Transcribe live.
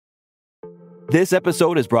This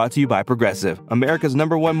episode is brought to you by Progressive, America's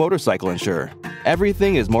 #1 motorcycle insurer.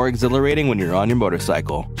 Everything is more exhilarating when you're on your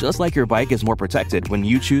motorcycle, just like your bike is more protected when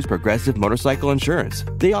you choose Progressive Motorcycle Insurance.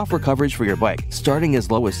 They offer coverage for your bike, starting as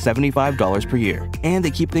low as $75 per year. And they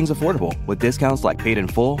keep things affordable, with discounts like paid in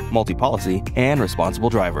full, multi-policy, and responsible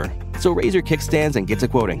driver. So raise your kickstands and get to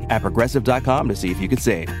quoting at Progressive.com to see if you could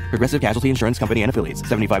save. Progressive Casualty Insurance Company and Affiliates.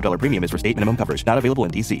 $75 premium is for state minimum coverage. Not available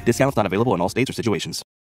in D.C. Discounts not available in all states or situations.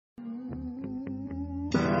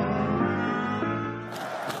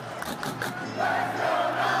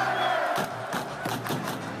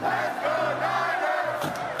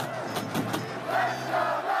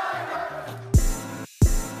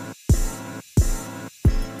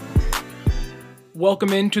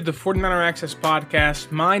 Welcome into the 49er Access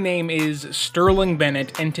Podcast. My name is Sterling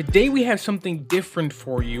Bennett, and today we have something different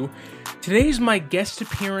for you. Today is my guest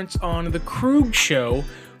appearance on the Krueg Show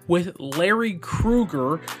with Larry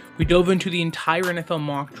Krueger. We dove into the entire NFL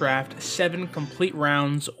mock draft, 7 complete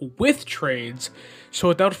rounds with trades. So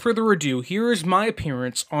without further ado, here is my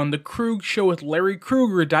appearance on the Krueg Show with Larry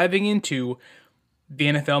Krueger, diving into the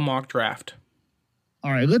NFL mock draft.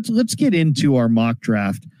 All right, let's get into our mock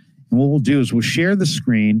draft. And what we'll do is we'll share the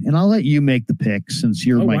screen, and I'll let you make the picks since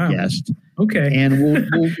you're my guest. Okay. And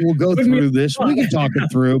we'll go through this. We can talk it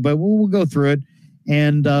through, but we'll go through it,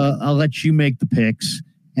 and I'll let you make the picks.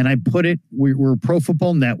 And I put it. We're Pro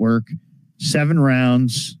Football Network, 7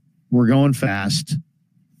 rounds. We're going fast,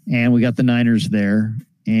 and we got the Niners there,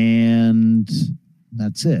 and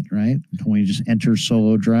that's it, right? Can we just enter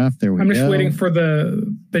solo draft? There we go. I'm just waiting for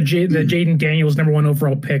the Jaden Daniels #1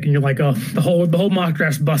 overall pick, and you're like, oh, the whole mock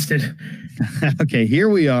draft's busted. Okay, here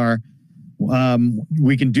we are.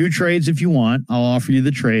 We can do trades if you want. I'll offer you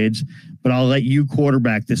the trades, but I'll let you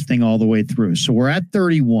quarterback this thing all the way through. So we're at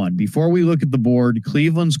 31. Before we look at the board,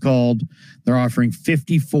 Cleveland's called. They're offering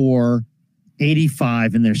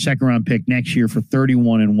 54.85 in their second round pick next year for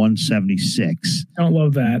 31 and 176. Don't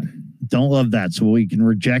love that. Don't love that, so we can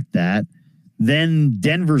reject that. Then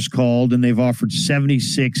Denver's called, and they've offered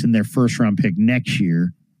 76 in their first-round pick next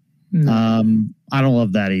year. No. I don't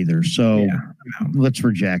love that either, so let's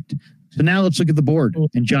reject. So now let's look at the board,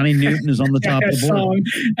 and Johnny Newton is on the top of the board.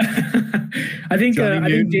 I think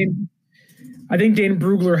Dan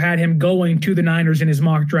Brugler had him going to the Niners in his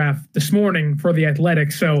mock draft this morning for the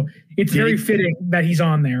Athletics, so it's very fitting that he's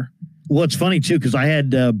on there. Well, it's funny, too, because I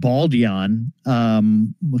had Baldy on a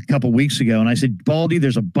couple weeks ago, and I said, Baldy,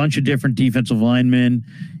 there's a bunch of different defensive linemen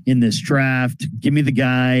in this draft. Give me the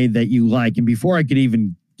guy that you like. And before I could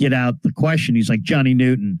even get out the question, he's like, Johnny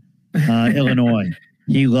Newton, Illinois.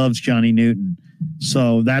 He loves Johnny Newton.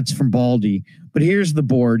 So that's from Baldy. But here's the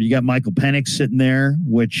board. You got Michael Penix sitting there,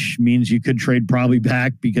 which means you could trade probably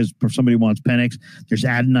back because somebody wants Penix. There's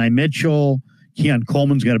Adonai Mitchell. Keon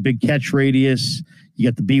Coleman's got a big catch radius. You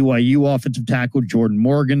got the BYU offensive tackle, Jordan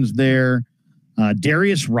Morgan's there.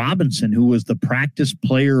 Darius Robinson, who was the practice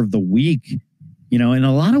player of the week. You know, in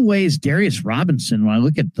a lot of ways, Darius Robinson, when I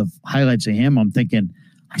look at the highlights of him, I'm thinking,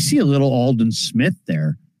 I see a little Aldon Smith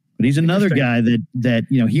there. But he's another guy that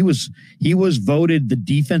you know, he was voted the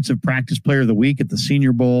defensive practice player of the week at the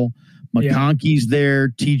Senior Bowl. McConkey's there.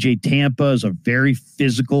 TJ Tampa is a very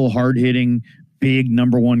physical, hard-hitting, big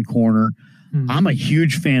 #1 corner. I'm a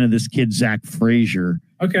huge fan of this kid, Zach Frazier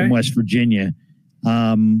from West Virginia.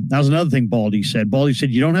 That was another thing Baldy said. Baldy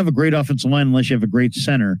said, you don't have a great offensive line unless you have a great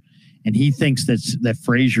center. And he thinks that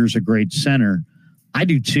Frazier's a great center. I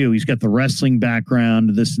do too. He's got the wrestling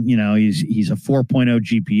background. He's a 4.0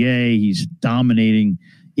 GPA. He's dominating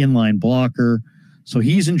inline blocker. So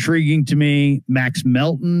he's intriguing to me. Max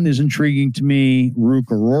Melton is intriguing to me. Rook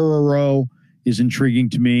Ororo is intriguing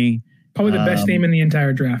to me. Probably the best name in the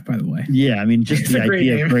entire draft, by the way. Yeah, I mean, just the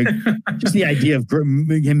idea of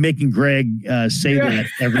Greg, him making Greg say that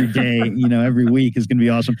every day, every week is going to be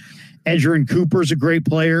awesome. Edgerrin Cooper's a great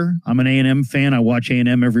player. I'm an A&M fan. I watch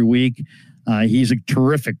A&M every week. He's a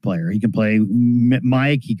terrific player. He can play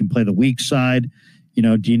Mike. He can play the weak side.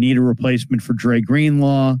 Do you need a replacement for Dre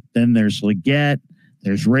Greenlaw? Then there's Leggett.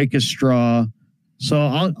 There's Rakestraw. So,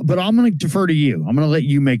 I'm going to defer to you. I'm going to let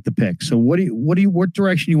you make the pick. So, what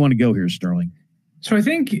direction you want to go here, Sterling? So, I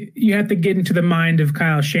think you have to get into the mind of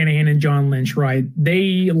Kyle Shanahan and John Lynch, right?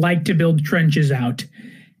 They like to build trenches out,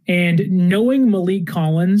 and knowing Malik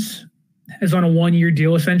Collins is on a 1-year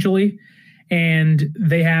deal essentially, and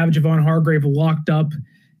they have Javon Hargrave locked up,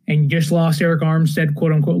 and just lost Eric Armstead,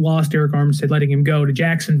 quote unquote, letting him go to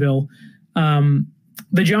Jacksonville.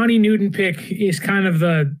 The Johnny Newton pick is kind of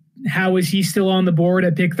how is he still on the board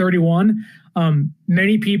at pick 31?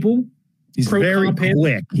 Many people. He's very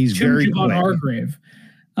quick. He's very quick. Hargrave.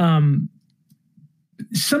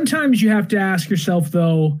 sometimes you have to ask yourself,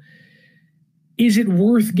 though, is it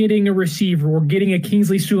worth getting a receiver or getting a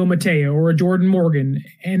Kingsley Suamataia or a Jordan Morgan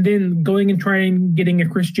and then going and trying getting a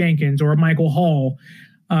Chris Jenkins or a Michael Hall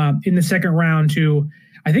in the second round to,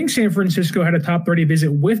 I think San Francisco had a top 30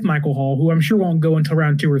 visit with Michael Hall, who I'm sure won't go until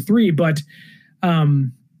round 2 or 3, but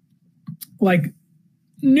like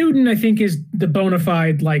Newton, I think is the bona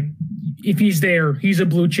fide, like if he's there, he's a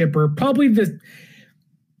blue chipper, probably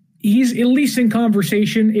he's at least in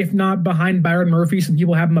conversation, if not behind Byron Murphy. Some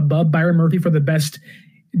people have him above Byron Murphy for the best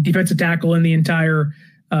defensive tackle in the entire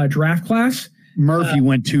draft class. Murphy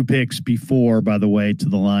went 2 picks before, by the way, to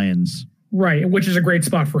the Lions. Right, which is a great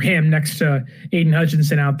spot for him next to Aiden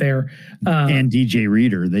Hutchinson out there. And DJ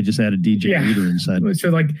Reader. They just added DJ Reader inside. So,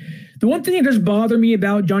 like, the one thing that does bother me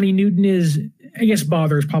about Johnny Newton is, I guess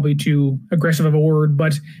bother is probably too aggressive of a word,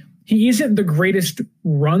 but he isn't the greatest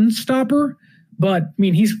run stopper. But, I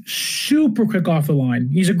mean, he's super quick off the line.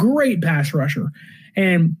 He's a great pass rusher.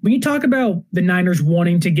 And when you talk about the Niners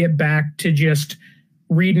wanting to get back to just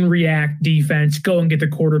read and react defense, go and get the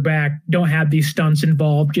quarterback, don't have these stunts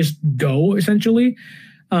involved, just go, essentially.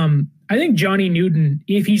 I think Johnny Newton,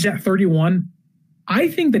 if he's at 31, I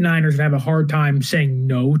think the Niners would have a hard time saying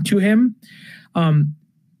no to him.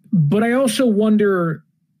 But I also wonder,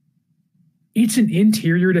 it's an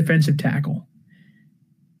interior defensive tackle.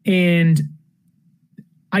 And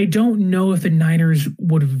I don't know if the Niners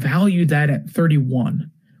would value that at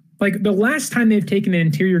 31. Like, the last time they've taken an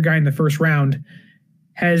interior guy in the first round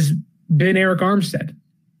has been Eric Armstead.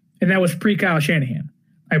 And that was pre-Kyle Shanahan,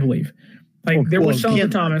 I believe. Like, there was Xavier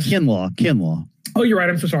Thomas. Kinlaw. Oh, you're right.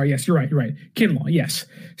 I'm so sorry. Yes, you're right. Kinlaw, yes.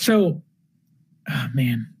 So,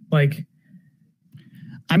 man, like,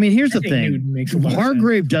 I mean, here's the thing.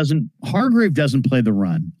 Hargrave doesn't play the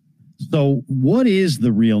run. So what is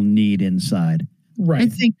the real need inside? Right. I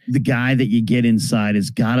think the guy that you get inside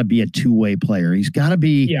has got to be a two-way player. He's got to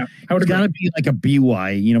be, he's got to be like a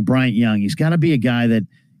BY, Bryant Young. He's got to be a guy that,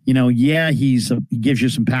 he gives you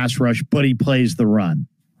some pass rush, but he plays the run.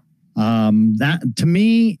 That to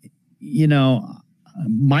me,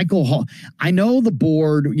 Michael Hall, I know the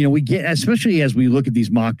board, we get, especially as we look at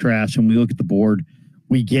these mock drafts and we look at the board,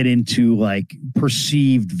 we get into like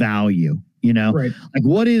perceived value, right. Like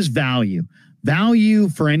what is value? Value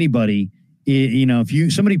for anybody,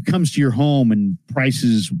 if somebody comes to your home and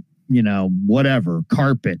prices, whatever,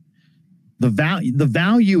 carpet, the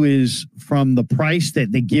value is from the price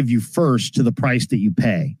that they give you first to the price that you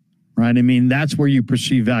pay, right? I mean, that's where you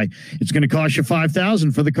perceive value. It's going to cost you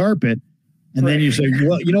 $5,000 for the carpet. And then you say,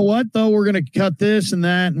 well, you know what, though? We're going to cut this and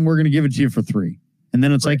that, and we're going to give it to you for $3,000. And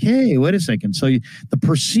then it's like, hey, wait a second. So the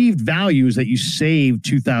perceived value is that you saved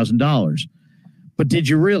 $2,000. But did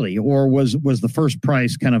you really? Or was the first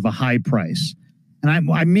price kind of a high price? And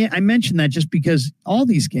I mentioned that just because all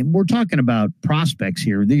these games, we're talking about prospects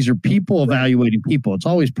here. These are people evaluating people. It's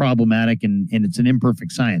always problematic, and it's an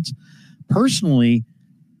imperfect science. Personally,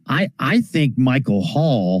 I think Michael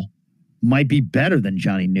Hall might be better than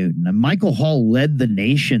Johnny Newton. And Michael Hall led the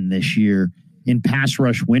nation this year in pass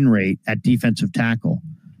rush win rate at defensive tackle.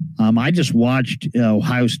 I just watched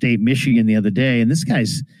Ohio State, Michigan the other day, and this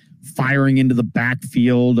guy's firing into the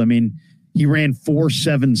backfield. I mean, he ran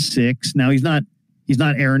 4.76. Now he's not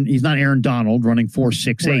Aaron Donald running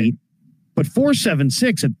 4.68, right. But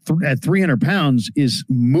 4.76 at 300 pounds is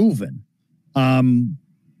moving.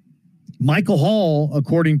 Michael Hall,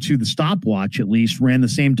 according to the stopwatch at least, ran the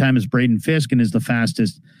same time as Braden Fisk and is the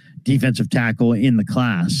fastest defensive tackle in the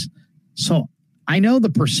class. So I know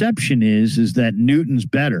the perception is that Newton's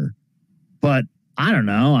better, but I don't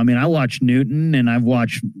know. I mean, I watched Newton and I've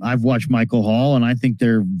watched Michael Hall, and I think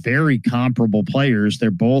they're very comparable players.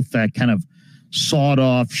 They're both that kind of sawed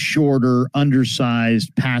off, shorter,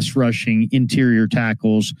 undersized, pass rushing interior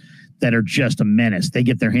tackles that are just a menace. They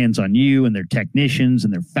get their hands on you, and they're technicians,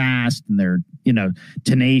 and they're fast, and they're,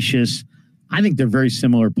 tenacious. I think they're very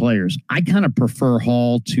similar players. I kind of prefer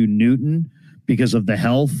Hall to Newton because of the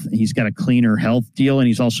health. He's got a cleaner health deal, and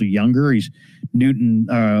he's also younger.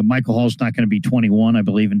 Michael Hall's not going to be 21, I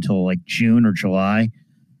believe, until like June or July.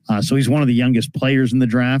 So he's one of the youngest players in the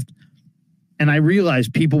draft. And I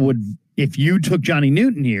realized people would, if you took Johnny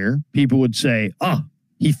Newton here, people would say, oh,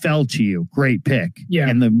 he fell to you. Great pick. Yeah.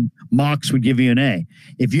 And the mocks would give you an A.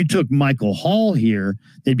 If you took Michael Hall here,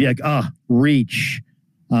 they'd be like, reach.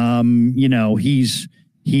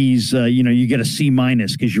 He's you get a C-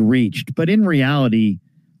 because you reached. But in reality,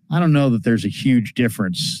 I don't know that there's a huge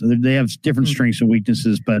difference. They have different strengths and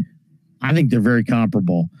weaknesses, but I think they're very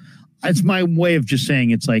comparable. It's my way of just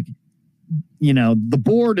saying it's like, the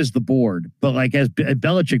board is the board. But like as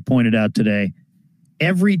Belichick pointed out today,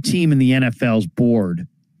 every team in the NFL's board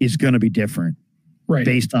is going to be different, right,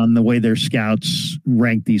 based on the way their scouts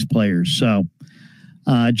rank these players. So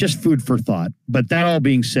just food for thought. But that all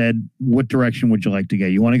being said, what direction would you like to go?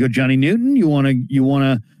 You want to go Johnny Newton? You want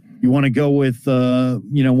to go with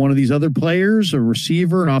one of these other players, a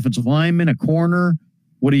receiver, an offensive lineman, a corner?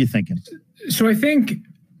 What are you thinking? So I think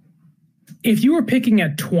if you were picking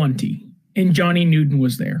at 20 and Johnny Newton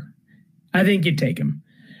was there, I think you'd take him.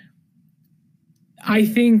 I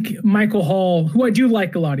think Michael Hall, who I do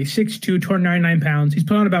like a lot, he's 6'2", 299 pounds. He's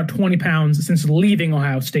put on about 20 pounds since leaving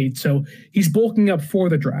Ohio State, so he's bulking up for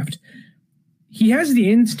the draft. He has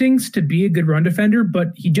the instincts to be a good run defender, but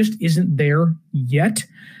he just isn't there yet.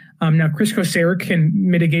 Now, Chris Kosera can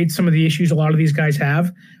mitigate some of the issues a lot of these guys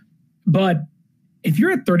have, but if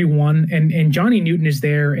you're at 31 and Johnny Newton is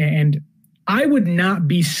there, and I would not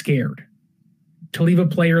be scared to leave a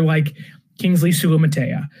player like Kingsley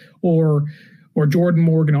Suamataia or Jordan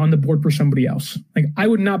Morgan on the board for somebody else. Like, I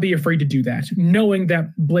would not be afraid to do that, knowing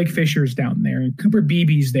that Blake Fisher's down there and Cooper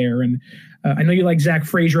Beebe's there. And I know you like Zach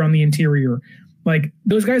Frazier on the interior. Like,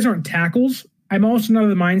 those guys aren't tackles. I'm also not of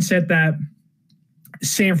the mindset that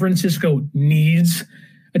San Francisco needs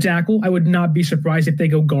a tackle. I would not be surprised if they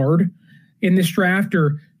go guard in this draft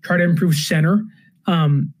or try to improve center.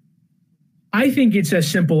 I think it's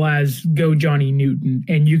as simple as go Johnny Newton,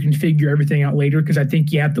 and you can figure everything out later, because I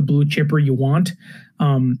think you have the blue chipper you want.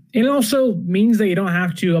 It also means that you don't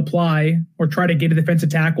have to apply or try to get a defensive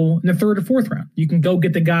tackle in the third or fourth round. You can go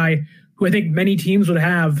get the guy who I think many teams would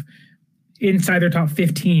have inside their top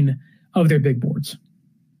 15 of their big boards.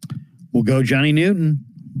 We'll go Johnny Newton.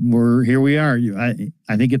 Here we are.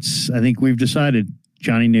 I think we've decided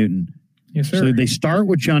Johnny Newton. Yes, sir. So they start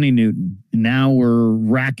with Johnny Newton, and now we're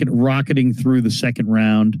rocketing through the second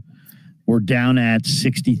round. We're down at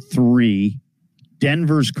 63.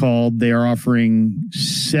 Denver's called. They are offering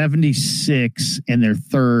 76 and their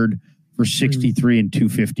third for 63 and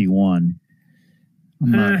 251.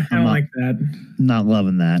 I don't like that. Not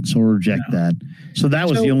loving that, so we'll reject that. So that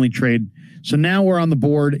was the only trade. So now we're on the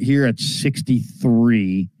board here at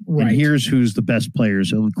 63. Right. And here's who's the best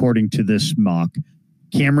players according to this mock.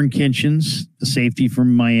 Cameron Kinchins, the safety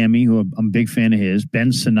from Miami, who I'm a big fan of his.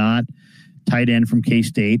 Ben Sinnott, tight end from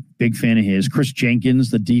K-State, big fan of his. Chris Jenkins,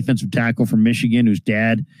 the defensive tackle from Michigan, whose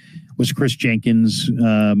dad was Chris Jenkins,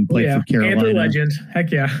 played for Carolina. Panther legend.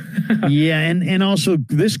 Heck yeah. Yeah, and also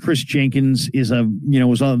this Chris Jenkins was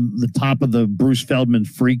on the top of the Bruce Feldman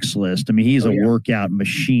freaks list. I mean, he's a workout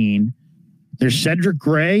machine. There's Cedric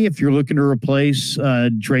Gray, if you're looking to replace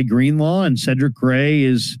Dre Greenlaw, and Cedric Gray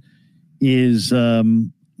is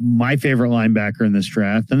my favorite linebacker in this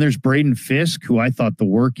draft. Then there's Braden Fisk, who I thought the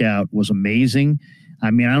workout was amazing.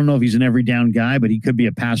 I mean, I don't know if he's an every down guy, but he could be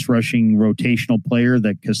a pass rushing rotational player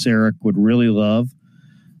that Kasarik would really love.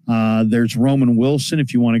 There's Roman Wilson,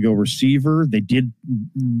 if you want to go receiver. They did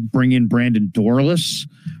bring in Brandon Dorless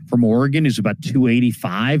from Oregon, who's about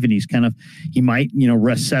 285, and he might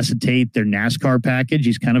resuscitate their NASCAR package.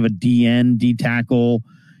 He's kind of a D tackle,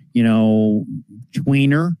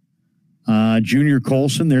 tweener. Junior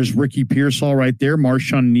Colson, there's Ricky Pearsall right there.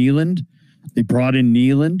 Marshawn Nealand. They brought in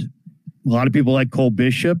Nealand. A lot of people like Cole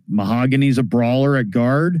Bishop. Mahogany's a brawler at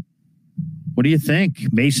guard. What do you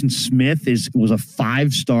think? Mason Smith was a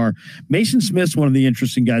 5-star. Mason Smith's one of the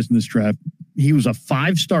interesting guys in this draft. He was a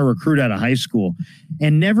 5-star recruit out of high school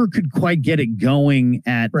and never could quite get it going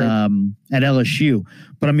at LSU.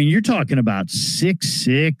 But I mean, you're talking about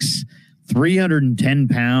 6'6", 310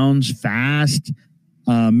 pounds, fast.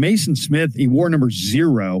 Mason Smith, he wore number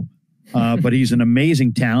 0, but he's an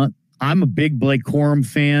amazing talent. I'm a big Blake Corum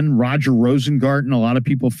fan. Roger Rosengarten, a lot of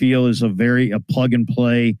people feel, is a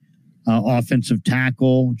plug-and-play offensive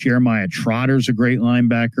tackle. Jeremiah Trotter's a great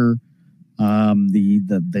linebacker.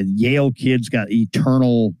 The Yale kid's got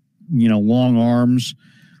eternal, long arms.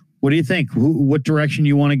 What do you think? What direction do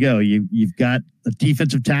you want to go? You've got a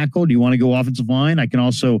defensive tackle. Do you want to go offensive line? I can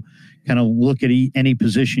also kind of look at any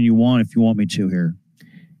position you want if you want me to here.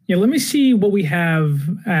 Yeah, let me see what we have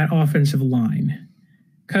at offensive line.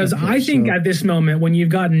 Because I think at this moment, when you've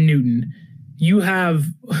got Newton, you have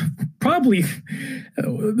probably at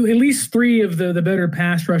least 3 of the better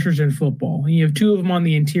pass rushers in football. And you have 2 of them on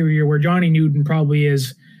the interior, where Johnny Newton probably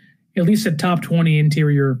is at least a top 20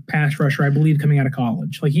 interior pass rusher, I believe, coming out of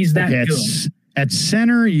college. Like, he's that good. At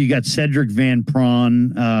center, you got Cedric Van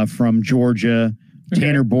Prawn from Georgia.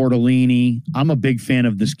 Tanner Bordolini. I'm a big fan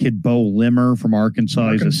of this kid, Bo Limmer from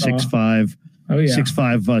Arkansas. He's a 6'5",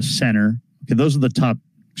 6'5" center. Okay, those are the top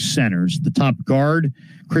centers. The top guard,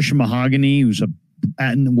 Christian Mahogany, who's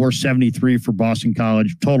wore 73 for Boston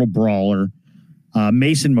College, total brawler.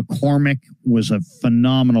 Mason McCormick was a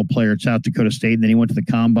phenomenal player at South Dakota State, and then he went to the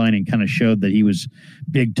combine and kind of showed that he was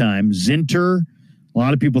big time. Zinter, a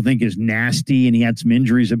lot of people think is nasty, and he had some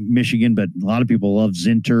injuries at Michigan, but a lot of people love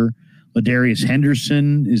Zinter. Ladarius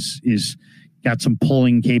Henderson is got some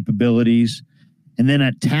pulling capabilities. And then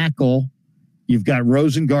at tackle, you've got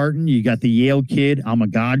Rosengarten, you got the Yale kid,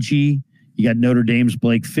 Amagaji, you got Notre Dame's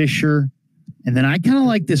Blake Fisher. And then I kind of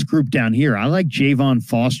like this group down here. I like Javon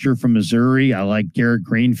Foster from Missouri. I like Garrett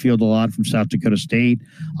Greenfield a lot from South Dakota State.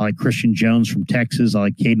 I like Christian Jones from Texas. I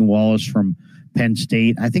like Caden Wallace from Penn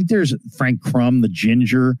State. I think there's Frank Crum, the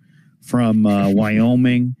ginger from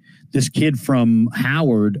Wyoming. This kid from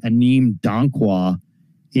Howard, Aneem Dankwa,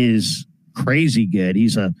 is crazy good.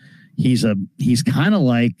 He's kind of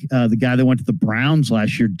like the guy that went to the Browns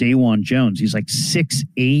last year, Dawan Jones. He's like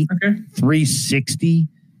 6'8", 360.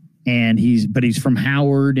 And he's from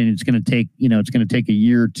Howard, and it's going to take a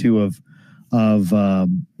year or two of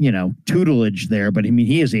tutelage there. But I mean,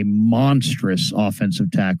 he is a monstrous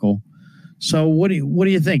offensive tackle. So what do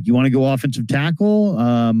you think? You want to go offensive tackle?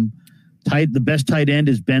 The best tight end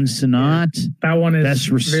is Ben Sinnott. That one is best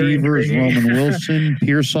receiver is Roman Wilson.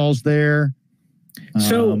 Pearsall's there.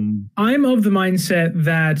 So I'm of the mindset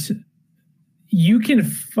that you can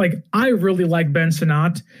I really like Ben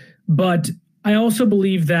Sinnott, but I also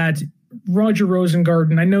believe that Roger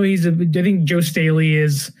Rosengarten, I know I think Joe Staley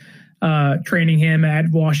is training him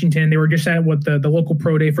at Washington. They were just at the local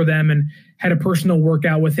pro day for them and had a personal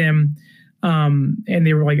workout with him. And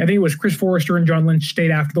they were I think it was Chris Forrester and John Lynch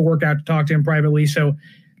stayed after the workout to talk to him privately. So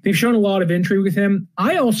they've shown a lot of intrigue with him.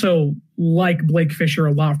 I also like Blake Fisher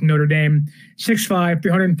a lot from Notre Dame. 6'5",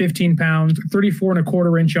 315 pounds,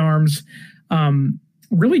 34.25-inch arms.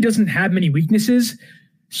 Really doesn't have many weaknesses.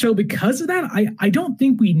 So because of that, I don't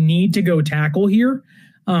think we need to go tackle here.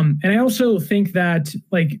 And I also think that,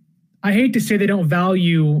 I hate to say they don't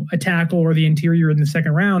value a tackle or the interior in the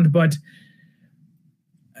second round, but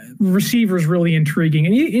receiver is really intriguing.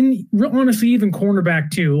 And honestly, even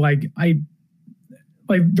cornerback too.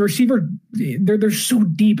 The receiver, they're so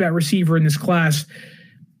deep at receiver in this class.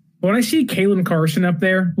 When I see Kalen Carson up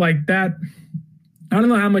there like that, I don't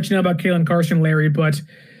know how much you know about Kalen Carson, Larry, but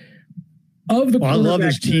I love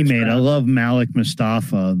his teammate. I love Malik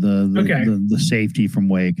Mustafa, the safety from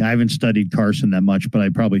Wake. I haven't studied Carson that much, but I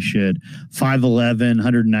probably should. 5'11",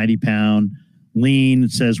 190 pound, lean.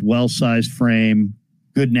 It says well-sized frame,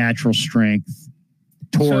 good natural strength,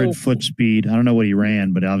 torrid foot speed. I don't know what he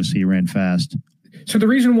ran, but obviously he ran fast. So the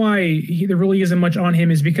reason why there really isn't much on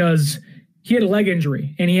him is because he had a leg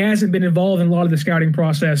injury, and he hasn't been involved in a lot of the scouting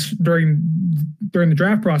process during the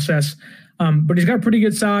draft process. But he's got pretty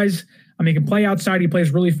good size. He can play outside. He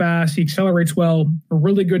plays really fast. He accelerates well. A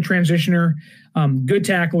really good transitioner. Good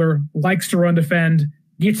tackler. Likes to run, defend.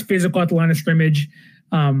 Gets physical at the line of scrimmage.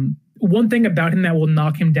 One thing about him that will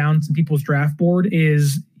knock him down some people's draft board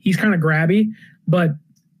is he's kind of grabby, but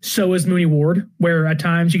so is Mooney Ward, where at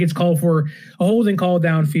times he gets called for a holding call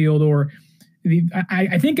downfield. Or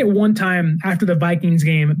I think at one time after the Vikings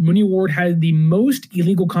game, Mooney Ward had the most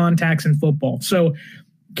illegal contacts in football. So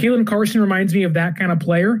Kalen Carson reminds me of that kind of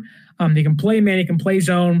player. He can play man, he can play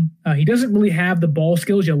zone. He doesn't really have the ball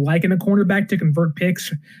skills you like in a cornerback to convert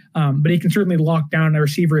picks, but he can certainly lock down a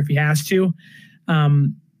receiver if he has to.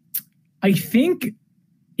 I think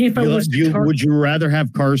if I was would you rather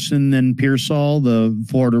have Carson than Pearsall, the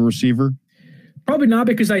Florida receiver? Probably not,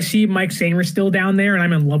 because I see Mike Sainer still down there, and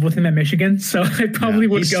I'm in love with him at Michigan. So I probably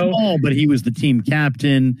would go. He's small, but he was the team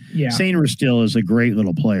captain. Yeah. Sainer still is a great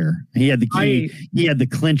little player. He had the key. He had the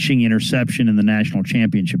clinching interception in the national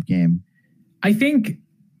championship game. I think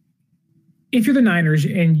if you're the Niners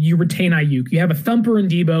and you retain Ayuk, you have a thumper in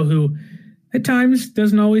Debo who at times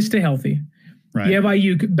doesn't always stay healthy. Right. You have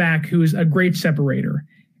Ayuk back, who is a great separator.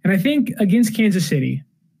 And I think against Kansas City,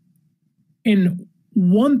 and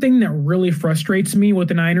one thing that really frustrates me with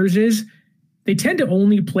the Niners is they tend to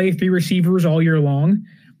only play 3 receivers all year long.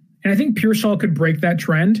 And I think Pearsall could break that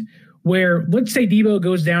trend where, let's say Debo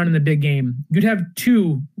goes down in the big game. You'd have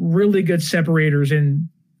 2 really good separators in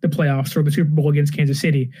the playoffs or the Super Bowl against Kansas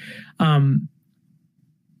City.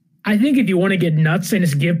 I think if you want to get nuts and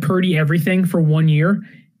just give Purdy everything for 1 year,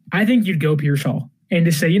 I think you'd go Pearsall and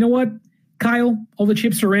just say, you know what, Kyle, all the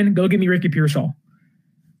chips are in. Go get me Ricky Pearsall.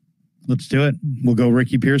 Let's do it. We'll go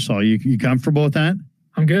Ricky Pearsall. You comfortable with that?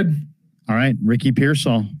 I'm good. All right. Ricky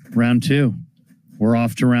Pearsall, round 2. We're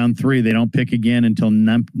off to round 3. They don't pick again until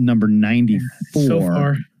number 94. So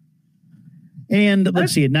far. And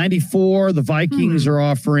let's see, at 94, the Vikings are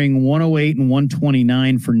offering 108 and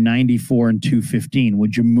 129 for 94 and 215.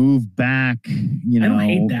 Would you move back? I don't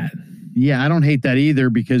hate that. Yeah, I don't hate that either,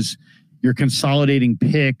 because you're consolidating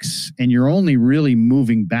picks, and you're only really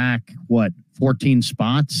moving back, 14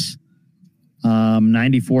 spots,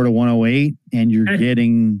 94 to 108, and you're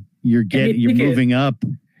moving up,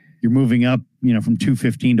 from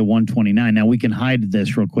 215 to 129. Now we can hide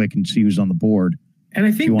this real quick and see who's on the board. And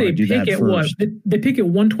I think they pick at first. They pick at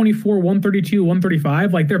 124, 132,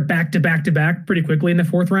 135. Like they're back to back to back pretty quickly in the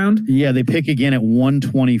fourth round. Yeah, they pick again at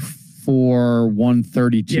 124,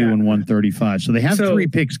 132, and 135. So they have 3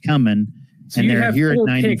 picks coming. So you have 4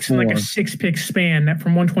 picks in like a 6-pick span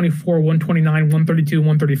from 124, 129, 132,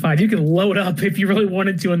 135. You can load up if you really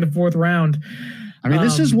wanted to in the fourth round. I mean,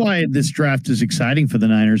 this is why this draft is exciting for the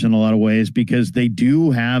Niners in a lot of ways, because they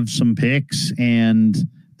do have some picks and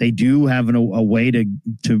they do have a way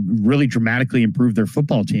to really dramatically improve their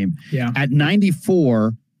football team. Yeah. At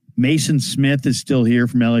 94, Mason Smith is still here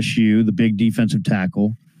from LSU, the big defensive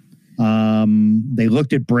tackle. They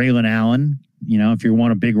looked at Braylon Allen. If you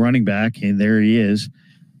want a big running back, and there he is.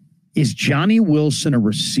 Is Johnny Wilson a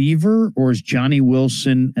receiver, or is Johnny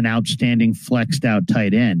Wilson an outstanding flexed out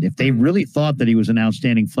tight end? If they really thought that he was an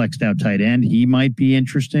outstanding flexed out tight end, he might be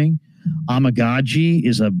interesting. Amagaji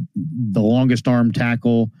is the longest arm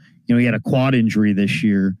tackle. He had a quad injury this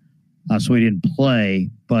year, so he didn't play.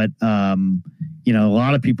 But, a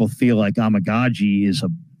lot of people feel like Amagaji is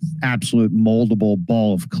an absolute moldable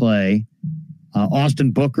ball of clay.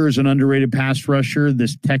 Austin Booker is an underrated pass rusher.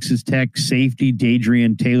 This Texas Tech safety,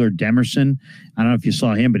 Dadrian Taylor Demerson. I don't know if you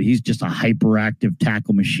saw him, but he's just a hyperactive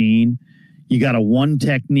tackle machine. You got a one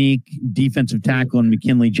technique defensive tackle in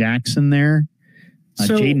McKinley Jackson there.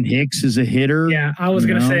 Jaden Hicks is a hitter. Yeah, I was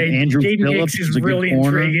going to say Andrew Jaden Phillips Hicks is really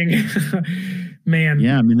intriguing. Man.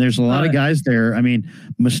 Yeah, I mean, there's a lot of guys there. I mean,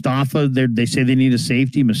 Mustafa, they say they need a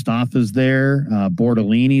safety. Mustafa's there.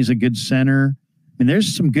 Bordolini's a good center. I mean,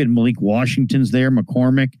 there's some good. Malik Washington's there.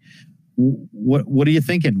 McCormick. What are you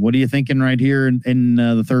thinking? What are you thinking right here in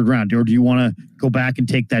the third round? Or do you want to go back and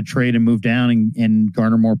take that trade and move down and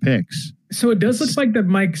garner more picks? So it does look like that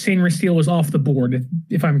Mike Sainristil was off the board,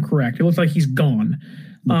 if I'm correct. It looks like he's gone.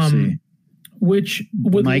 Let's see. Which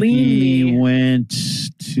would Mikey went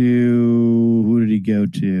to, who did he go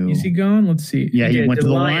to? Is he gone? Let's see. Yeah, he went to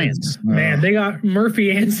the Lions. Man, they got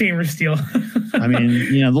Murphy and Sainristil. I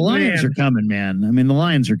mean, the Lions are coming, man. I mean, the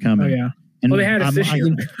Lions are coming. Oh yeah. And they had us this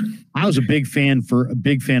year. I was a big fan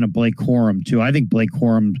of Blake Corum too. I think Blake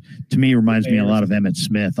Corum to me reminds me a lot of Emmitt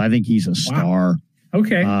Smith. I think he's a star.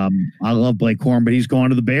 Okay. I love Blake Corum, but he's going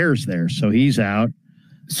to the Bears there, so he's out.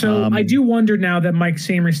 So I do wonder now that Mike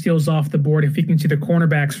Sainristil's off the board, if we can see the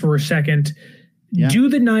cornerbacks for a second. Yeah. Do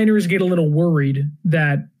the Niners get a little worried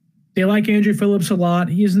that they like Andrew Phillips a lot?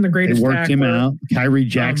 He isn't the greatest tackler. They worked him out. Kyrie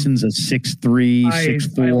Jackson's a 6'3",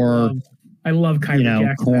 6'4". I love Kyrie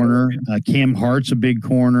Jackson. Corner. Cam Hart's a big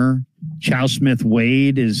corner. Chow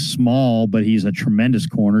Smith-Wade is small, but he's a tremendous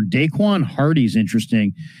corner. Daquan Hardy's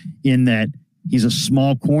interesting in that he's a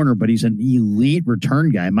small corner, but he's an elite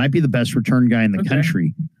return guy. Might be the best return guy in the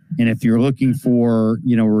country. And if you're looking for,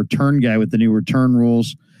 a return guy with the new return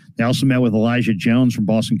rules, they also met with Elijah Jones from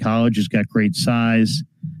Boston College. He's got great size.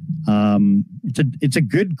 It's a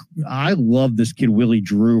good. I love this kid Willie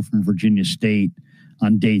Drew from Virginia State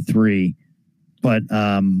on day 3, but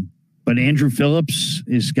Andrew Phillips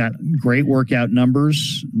has got great workout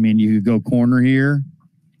numbers. I mean, you could go corner here.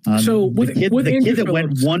 So with the kid that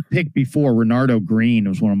went one pick before, Renardo Green,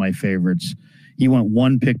 was one of my favorites. He went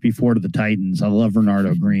one pick before to the Titans. I love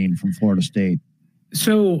Renardo Green from Florida State.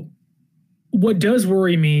 So what does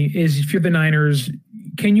worry me is if you're the Niners,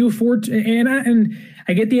 can you afford to, and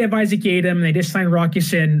I get they have Isaac Yiadom, they just signed Rock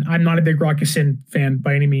Ya-Sin. I'm not a big Rock Ya-Sin fan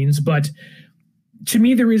by any means, but to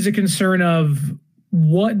me there is a concern of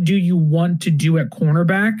what do you want to do at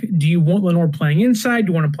cornerback? Do you want Lenore playing inside? Do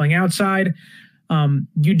you want him playing outside?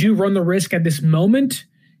 You do run the risk at this moment.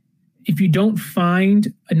 If you don't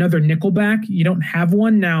find another nickelback, you don't have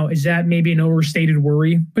one. Now, is that maybe an overstated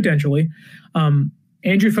worry? Potentially.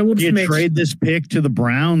 Andrew Phillips you trade this pick to the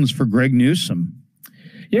Browns for Greg Newsome.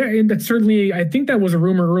 Yeah, and that's certainly, I think that was a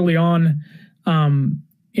rumor early on in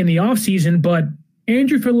the offseason, but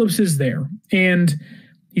Andrew Phillips is there. And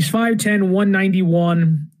he's 5'10",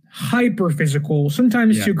 191, hyper physical,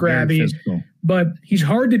 sometimes too grabby, but he's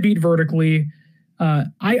hard to beat vertically.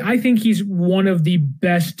 I think he's one of the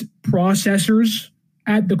best processors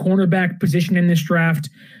at the cornerback position in this draft.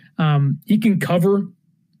 He can cover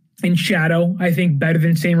in shadow, I think, better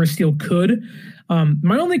than Sainristil could.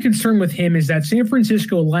 My only concern with him is that San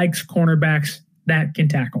Francisco likes cornerbacks that can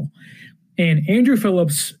tackle. And Andrew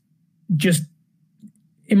Phillips just,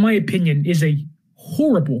 in my opinion, is a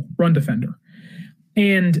horrible run defender.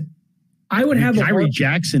 And I would have Kyrie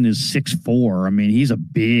Jackson is 6'4". I mean, he's a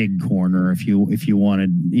big corner if you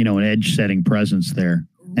wanted, an edge setting presence there.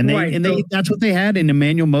 And that's what they had in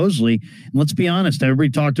Emmanuel Mosley. And let's be honest, everybody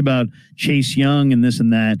talked about Chase Young and this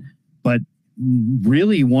and that, but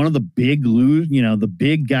really one of the the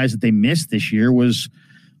big guys that they missed this year was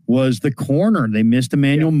the corner. They missed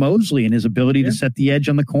Emmanuel Mosley and his ability to set the edge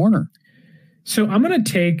on the corner. So I'm going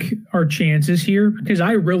to take our chances here because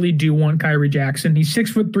I really do want Kyrie Jackson. He's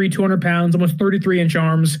 6'3", 200 pounds, almost 33-inch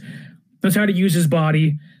arms, knows how to use his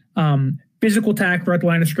body, physical tackler at the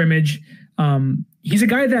line of scrimmage. He's a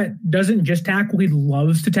guy that doesn't just tackle. He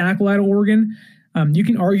loves to tackle at Oregon. You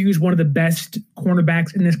can argue he's one of the best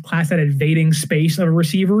cornerbacks in this class at evading space of a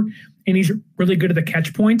receiver, and he's really good at the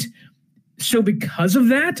catch point. So because of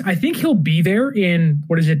that, I think he'll be there in,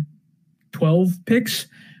 12 picks?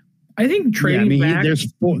 I think trading back.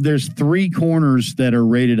 There's 3 corners that are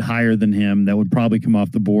rated higher than him that would probably come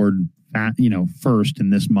off the board, first in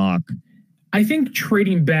this mock. I think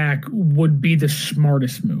trading back would be the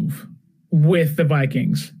smartest move with the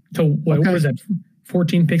Vikings. So what was that?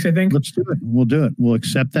 14 picks, I think. Let's do it. We'll do it. We'll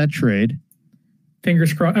accept that trade.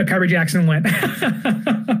 Fingers crossed. Kyrie Jackson went.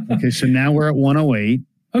 Okay, so now we're at 108.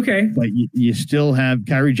 Okay. But you still have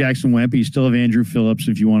Kyrie Jackson went, but you still have Andrew Phillips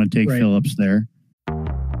if you want to take Phillips there.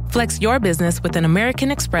 Flex your business with an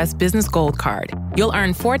American Express Business Gold Card. You'll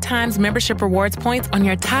earn 4 times membership rewards points on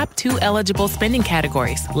your top 2 eligible spending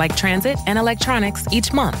categories, like transit and electronics,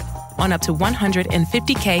 each month, on up to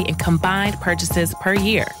 $150K in combined purchases per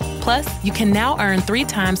year. Plus, you can now earn 3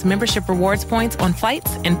 times membership rewards points on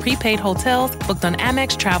flights and prepaid hotels booked on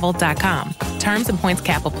AmexTravel.com. Terms and points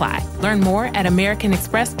cap apply. Learn more at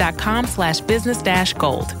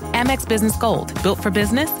americanexpress.com/business-gold. Amex Business Gold, built for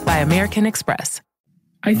business by American Express.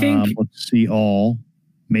 I think. Let's see all.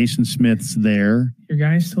 Mason Smith's there. Your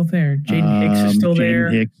guy's still there. Jaden Hicks is still there.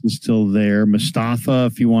 Jaden Hicks is still there. Mustafa,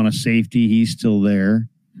 if you want a safety, he's still there.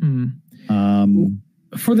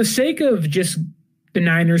 For the sake of just the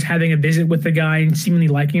Niners having a visit with the guy and seemingly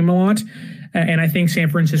liking him a lot, and I think San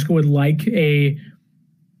Francisco would like in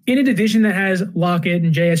a division that has Lockett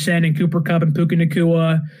and JSN and Cooper Kupp and Puka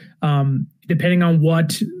Nacua, depending on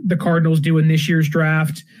what the Cardinals do in this year's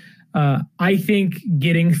draft, I think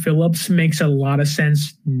getting Phillips makes a lot of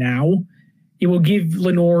sense now. It will give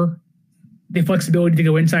Lenore the flexibility to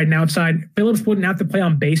go inside and outside. Phillips wouldn't have to play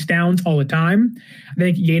on base downs all the time. I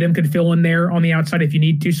think Yadam could fill in there on the outside if you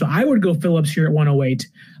need to. So I would go Phillips here at 108,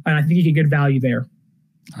 and I think you get good value there.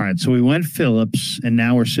 All right, so we went Phillips, and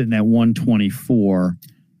now we're sitting at 124.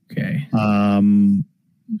 Okay.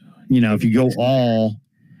 If you go all,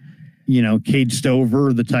 Cade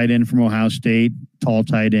Stover, the tight end from Ohio State, tall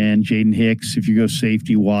tight end. Jaden Hicks, if you go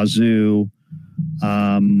safety, Wazoo.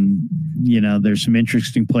 There's some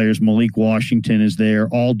interesting players. Malik Washington is there.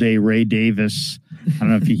 All day Ray Davis. I don't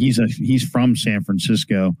know if he's from San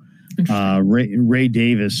Francisco. Ray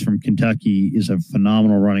Davis from Kentucky is a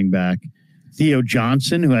phenomenal running back. Theo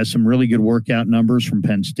Johnson, who has some really good workout numbers from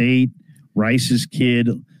Penn State. Rice's kid.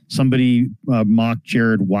 Somebody mocked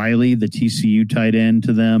Jared Wiley, the TCU tight end,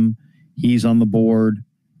 to them. He's on the board.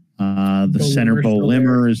 The center Bo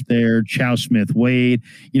Limmer is there. Chow Smith Wade.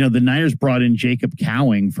 The Niners brought in Jacob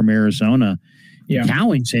Cowing from Arizona. Yeah.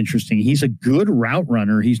 Cowing's interesting. He's a good route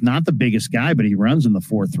runner. He's not the biggest guy, but he runs in the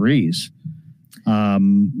 4.3s.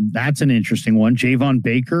 That's an interesting one. Javon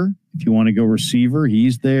Baker, if you want to go receiver,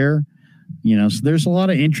 he's there. So there's a lot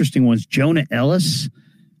of interesting ones. Jonah Ellis,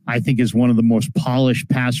 I think, is one of the most polished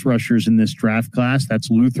pass rushers in this draft class.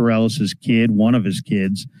 That's Luther Ellis's kid, one of his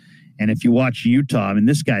kids. And if you watch Utah,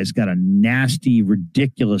 this guy's got a nasty,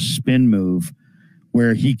 ridiculous spin move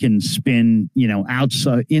where he can spin,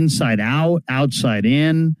 outside, inside out, outside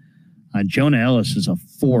in. Jonah Ellis is a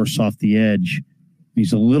force off the edge.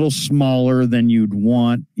 He's a little smaller than you'd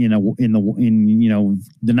want. The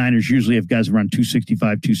Niners usually have guys around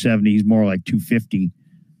 265, 270. He's more like 250.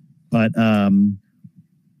 But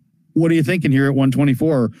what are you thinking here at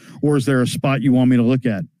 124? Or is there a spot you want me to look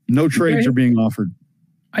at? No trades are being offered.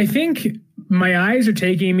 I think my eyes are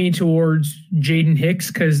taking me towards Jaden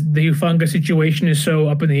Hicks because the Hufanga situation is so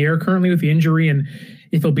up in the air currently with the injury and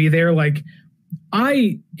if he'll be there.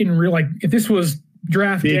 If this was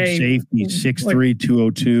draft big day. Safety, 6'3",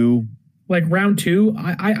 202. Like round 2,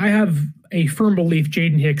 I have a firm belief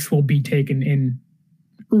Jaden Hicks will be taken in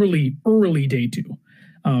early day 2.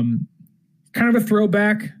 Kind of a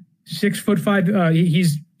throwback, 6'5".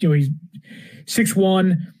 He's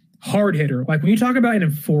 6'1". Hard hitter. Like when you talk about an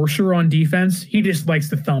enforcer on defense, he just likes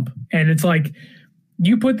to thump. And it's like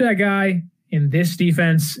you put that guy in this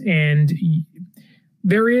defense and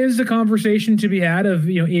there is a conversation to be had of,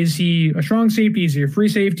 is he a strong safety? Is he a free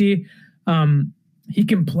safety? He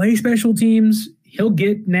can play special teams. He'll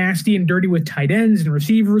get nasty and dirty with tight ends and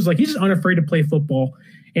receivers. Like, he's just unafraid to play football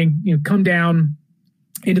and, you know, come down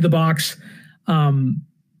into the box.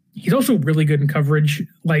 He's also really good in coverage.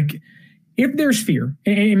 Like, if there's fear,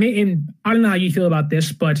 and I don't know how you feel about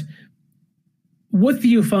this, but with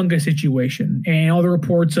the Ufunga situation and all the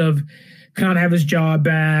reports of kind of have his job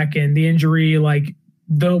back and the injury, like,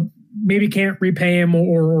 they'll maybe can't repay him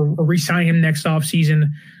or re-sign him next offseason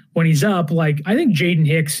when he's up. Like, I think Jaden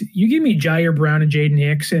Hicks, you give me Jair Brown and Jaden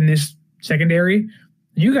Hicks in this secondary,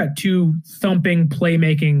 you got two thumping,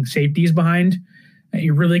 playmaking safeties behind a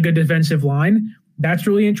really good defensive line. That's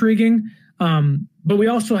really intriguing. But we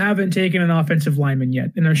also haven't taken an offensive lineman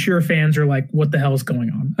yet. And I'm sure fans are like, what the hell is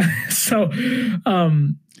going on? So,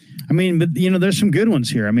 I mean, but, you know, there's some good ones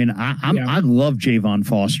here. I mean, I love Javon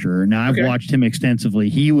Foster. Now, I've watched him extensively.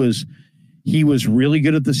 He was really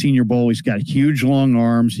good at the Senior Bowl. He's got huge, long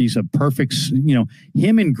arms. He's a perfect, you know,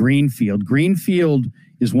 him and Greenfield. Greenfield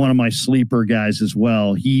is one of my sleeper guys as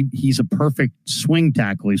well. He's a perfect swing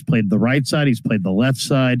tackle. He's played the right side. He's played the left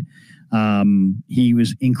side. He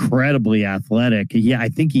was incredibly athletic. I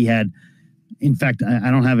think he had, in fact,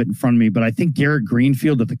 I don't have it in front of me, but I think Garrett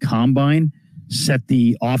Greenfield at the Combine set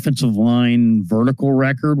the offensive line vertical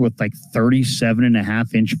record with like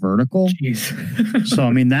 37.5-inch vertical. Jeez. So,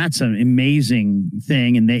 I mean, that's an amazing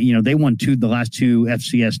thing. And they won the last two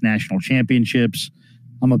FCS national championships.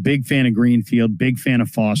 I'm a big fan of Greenfield, big fan of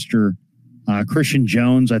Foster. Christian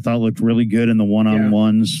Jones, I thought, looked really good in the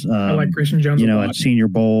one-on-ones. I like Christian Jones, at Senior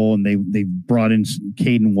Bowl, and they brought in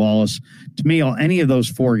Caden Wallace. To me, any of those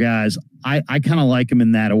four guys, I kind of like them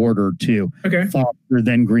in that order too. Okay, Foster,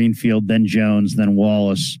 then Greenfield, then Jones, then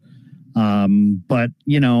Wallace. But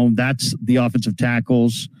you know, that's the offensive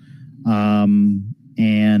tackles.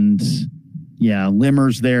 And yeah,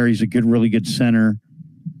 Limmer's there. He's a really good center.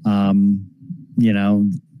 You know,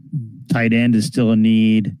 tight end is still a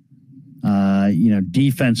need.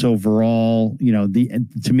 Defense overall,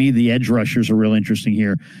 to me, the edge rushers are real interesting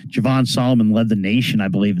here. Javon Solomon led the nation, I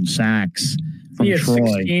believe, in sacks from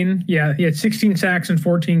Troy. 16. Yeah, he had 16 sacks in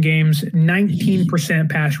 14 games, 19%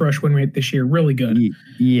 pass rush win rate this year. Really good.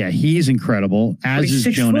 Yeah, he's incredible, as is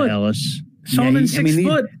Jonah Ellis. Solomon's 6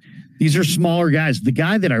 foot. These are smaller guys. The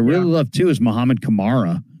guy that I really love, too, is Muhammad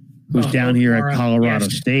Kamara, who's down here at Colorado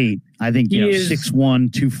State. I think,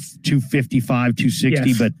 6'1", 255,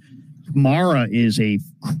 260, but Kamara is a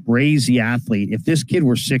crazy athlete. If this kid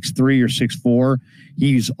were 6'3" or 6'4",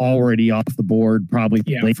 he's already off the board, probably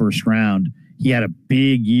late first round. He had a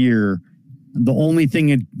big year. The only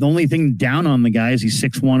thing down on the guy is he's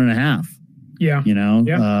 6'1.5". Yeah.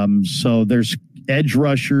 So there's edge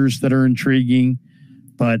rushers that are intriguing,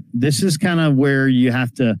 but this is kind of where you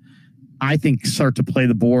have to, I think, start to play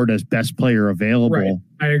the board as best player available. Right.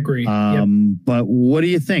 I agree. But what do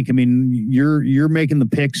you think? I mean, you're making the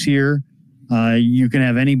picks here. You can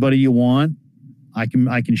have anybody you want. I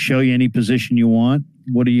can show you any position you want.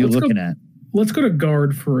 What are you looking at? Let's go to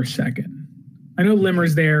guard for a second. I know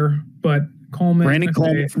Limmer's there, but Coleman. Brandon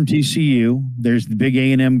Coleman from TCU. There's the big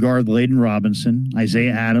A&M guard, Layden Robinson.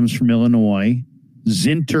 Isaiah Adams from Illinois.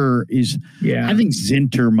 Zinter is, I think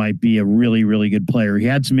Zinter might be a really, really good player. He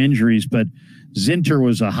had some injuries, but Zinter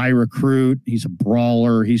was a high recruit. He's a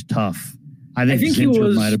brawler. He's tough. I think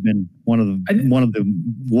Zinter might have been one of the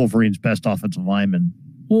Wolverines' best offensive linemen.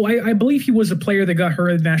 Well, I believe he was a player that got hurt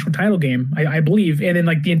at the national title game. I believe, and then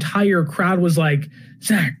like the entire crowd was like,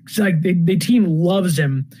 Zach, the team loves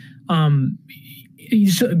him.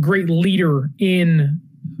 He's a great leader in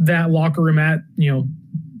that locker room at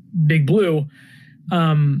Big Blue.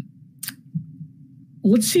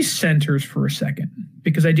 Let's see centers for a second,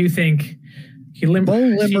 because I do think Bo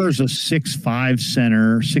Limmer's a 6'5"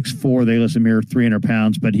 center, 6'4". They list him here, 300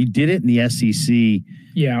 pounds, but he did it in the SEC.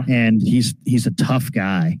 Yeah. And he's a tough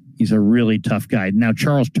guy. He's a really tough guy. Now,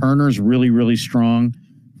 Charles Turner's really, really strong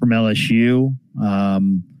from LSU.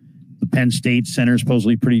 The Penn State center is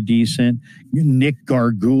supposedly pretty decent. Nick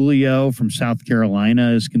Gargulio from South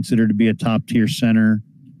Carolina is considered to be a top-tier center.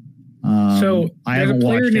 So I haven't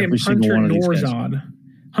watched every single one of these guys.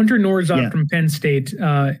 Hunter Norzad from Penn State.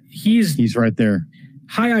 He's right there.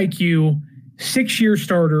 High IQ, 6-year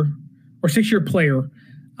starter or 6-year player.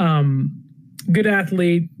 Good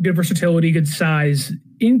athlete, good versatility, good size.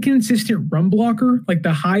 Inconsistent run blocker. Like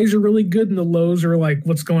the highs are really good and the lows are like,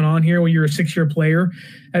 what's going on here when you're a 6-year player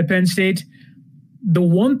at Penn State? The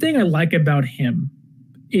one thing I like about him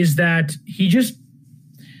is that he just,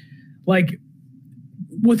 like,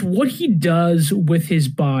 with what he does with his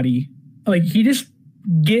body, like he just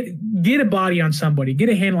get a body on somebody, get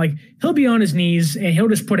a hand. Like, he'll be on his knees and he'll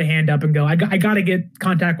just put a hand up and go, I got to get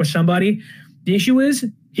contact with somebody. The issue is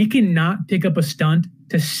he cannot pick up a stunt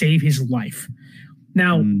to save his life.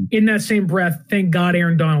 Now, in that same breath, thank God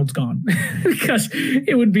Aaron Donald's gone because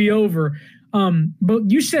it would be over. But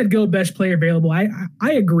you said go best player available. I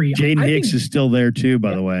agree. Jaden Hicks is still there too,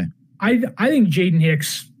 by the way. I think Jaden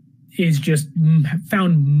Hicks is just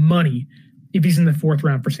found money if he's in the 4th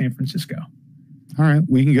round for San Francisco. All right,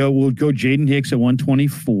 we'll go Jaden Hicks at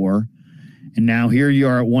 124. And now here you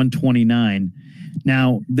are at 129.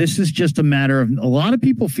 Now, this is just a matter of a lot of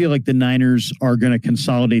people feel like the Niners are going to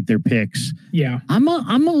consolidate their picks. Yeah. I'm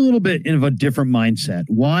a little bit of a different mindset.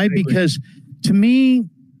 Why? Because to me,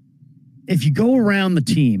 if you go around the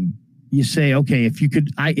team, you say, okay, if you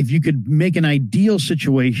could make an ideal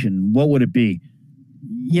situation, what would it be?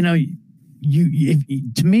 You know,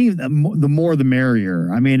 to me, the more the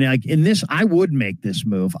merrier. I mean, like in this, I would make this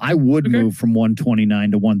move. I would move from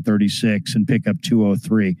 129 to 136 and pick up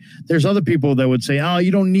 203. There's other people that would say, oh,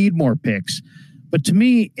 you don't need more picks. But to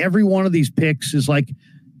me, every one of these picks is like,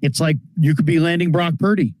 it's like you could be landing Brock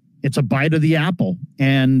Purdy. It's a bite of the apple.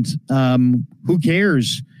 And who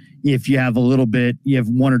cares if you have you have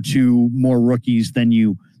 1 or 2 more rookies than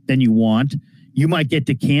you want. You might get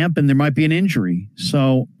to camp and there might be an injury.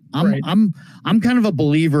 So I'm kind of a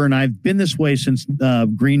believer, and I've been this way since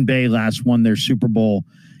Green Bay last won their Super Bowl,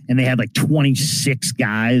 and they had like 26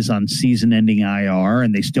 guys on season-ending IR,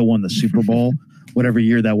 and they still won the Super Bowl, whatever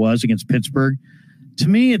year that was, against Pittsburgh. To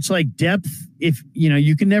me, it's like depth. If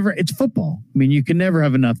you can never. It's football. I mean, you can never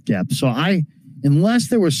have enough depth. So unless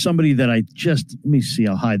there was somebody that let me see,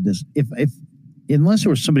 I'll hide this. Unless there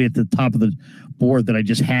was somebody at the top of the board that I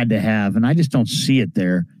just had to have, and I just don't see it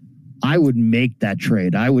there, I would make that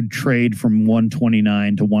trade. I would trade from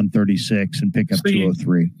 129 to 136 and pick up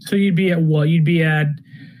 203. So you'd be at what? You'd be at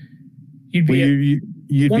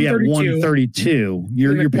 132.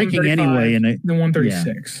 You're picking anyway in the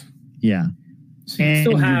 136. Yeah. So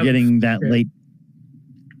you're getting that late.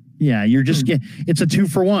 Yeah, you're just getting, it's a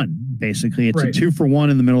 2-for-1, basically. It's a 2-for-1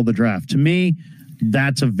 in the middle of the draft. To me,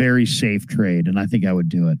 that's a very safe trade, and I think I would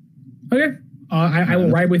do it. Okay. I will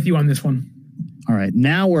ride with you on this one. All right.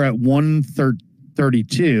 Now we're at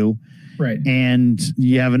 132. Right. And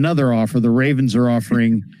you have another offer. The Ravens are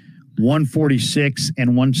offering 146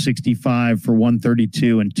 and 165 for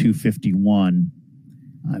 132 and 251.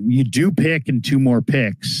 You do pick in 2 more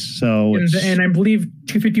picks. So and I believe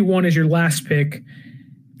 251 is your last pick.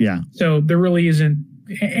 Yeah. So there really isn't,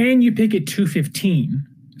 and you pick at 215.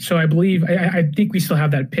 So I think we still have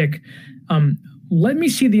that pick. Let me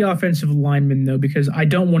see the offensive lineman though, because I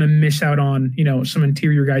don't want to miss out on, some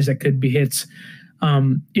interior guys that could be hits.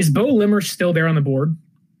 Is Bo Limmer still there on the board?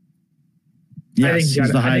 Yes,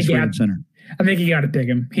 he's the highest rated center. I think you got to pick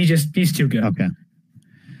him. He's too good. Okay.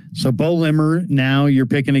 So Bo Limmer, now you're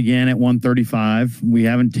picking again at 135. We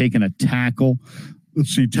haven't taken a tackle. Let's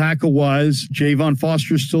see, tackle-wise, Javon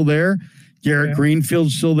Foster's still there. Garrett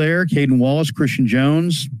Greenfield's still there. Caden Wallace, Christian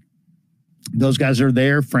Jones. Those guys are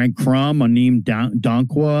there. Frank Crum, Aneem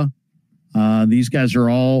Donkwa. These guys are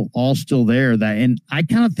all still there. And I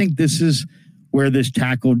kind of think this is where this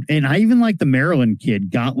tackle, and I even like the Maryland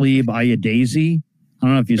kid, Gottlieb Ayadazi. I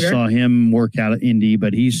don't know if you saw him work out at Indy,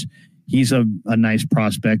 but he's a nice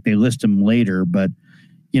prospect. They list him later, but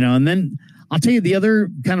and then I'll tell you the other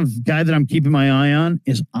kind of guy that I'm keeping my eye on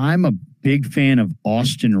is I'm a big fan of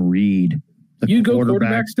Austin Reed. You go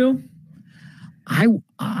quarterback still? I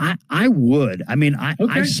would. I mean,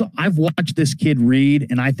 I've watched this kid Reed,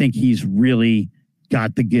 and I think he's really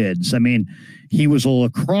got the goods. I mean, he was a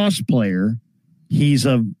lacrosse player. He's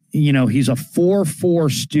a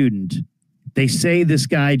 4.4 student. They say this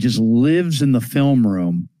guy just lives in the film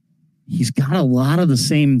room. He's got a lot of the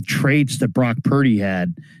same traits that Brock Purdy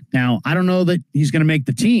had. Now, I don't know that he's going to make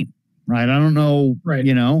the team, right? I don't know, are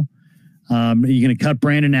you going to cut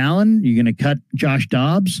Brandon Allen? You're going to cut Josh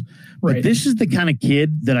Dobbs? Right. But this is the kind of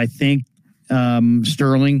kid that I think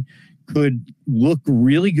Sterling could look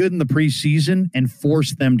really good in the preseason and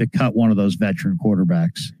force them to cut one of those veteran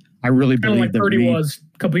quarterbacks. I really believe that Purdy was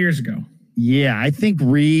a couple years ago. Yeah, I think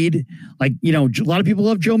Reed, a lot of people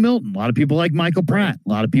love Joe Milton. A lot of people like Michael Pratt. A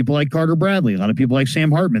lot of people like Carter Bradley. A lot of people like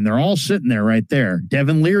Sam Hartman. They're all sitting there right there.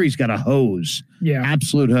 Devin Leary's got a hose. Yeah.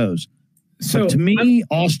 Absolute hose. So to me,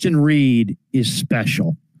 Austin Reed is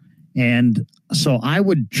special. And so I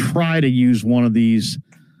would try to use one of these,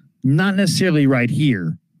 not necessarily right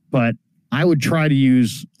here, but I would try to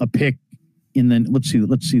use a pick let's see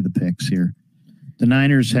the picks here. The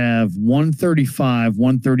Niners have 135,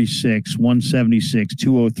 136, 176,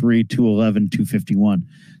 203, 211, 251.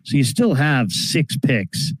 So you still have 6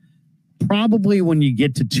 picks. Probably when you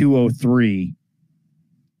get to 203,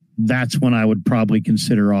 that's when I would probably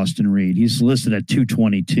consider Austin Reed. He's listed at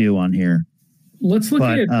 222 on here. Let's look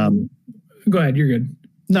at go ahead. You're good.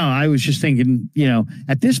 No, I was just thinking,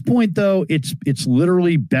 at this point, though, it's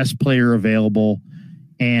literally best player available.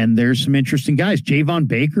 And there's some interesting guys. Javon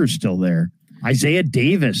Baker's still there. Isaiah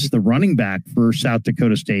Davis, the running back for South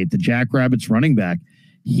Dakota State, the Jackrabbits running back.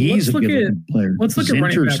 He's a good player. Let's look at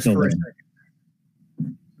running backs still there.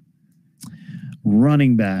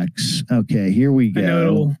 Running backs. Okay, here we go. I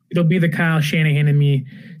know it'll be the Kyle Shanahan and me.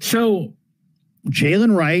 So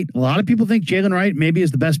Jalen Wright. A lot of people think Jalen Wright maybe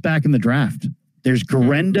is the best back in the draft. There's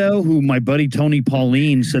Garendo, who my buddy Tony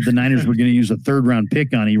Pauline said the Niners were going to use a 3rd-round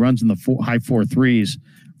pick on. He runs in the high 4.3s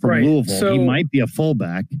from Louisville. So, he might be a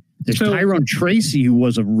fullback. There's Tyrone Tracy, who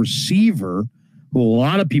was a receiver, who a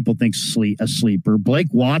lot of people think a sleeper. Blake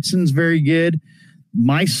Watson's very good.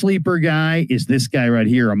 My sleeper guy is this guy right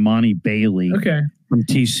here, Amani Bailey from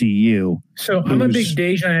TCU. So I'm a big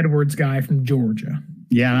Dejan Edwards guy from Georgia.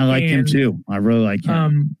 Yeah, and I like him too. I really like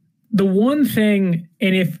him. The one thing,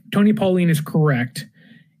 and if Tony Pauline is correct,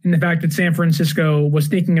 in the fact that San Francisco was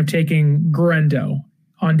thinking of taking Garendo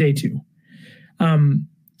on day 2,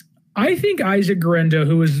 I think Isaac Garendo,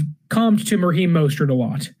 who is comped to Raheem Mostert a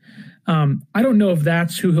lot. I don't know if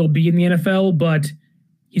that's who he'll be in the NFL, but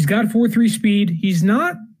he's got 4.3 speed. He's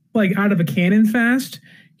not like out of a cannon fast.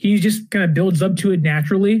 He just kind of builds up to it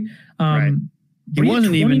naturally. Right. He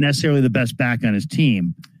wasn't even necessarily the best back on his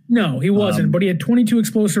team. No, he wasn't, but he had 22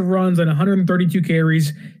 explosive runs on 132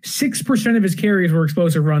 carries. 6% of his carries were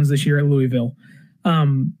explosive runs this year at Louisville.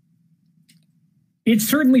 It's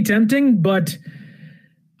certainly tempting, but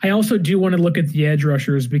I also do want to look at the edge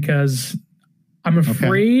rushers because I'm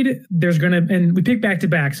afraid there's going to, and we pick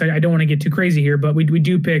back-to-back, so I don't want to get too crazy here, but we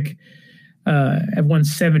do pick at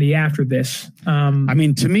 170 after this. I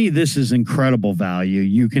mean, to me, this is incredible value.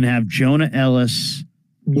 You can have Jonah Ellis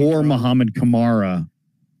or Muhammad Kamara.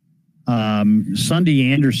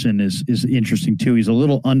 Sunday Anderson is interesting too. He's a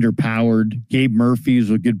little underpowered. Gabe Murphy's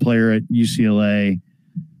a good player at UCLA.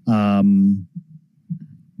 And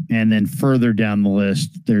then further down the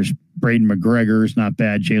list, there's Braden McGregor is not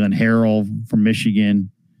bad. Jalen Harrell from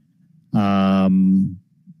Michigan.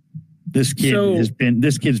 This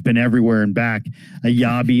kid's been everywhere and back.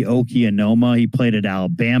 Ayabi Okianoma. He played at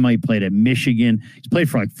Alabama. He played at Michigan. He's played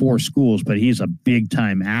for like 4 schools, but he's a big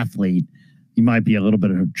time athlete. He might be a little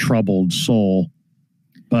bit of a troubled soul.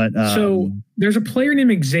 But so there's a player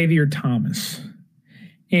named Xavier Thomas,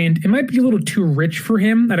 and it might be a little too rich for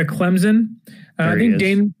him out of Clemson. I think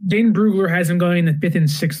Dane Brugler has him going in the 5th and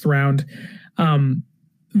 6th round.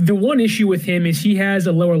 The one issue with him is he has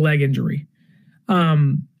a lower leg injury.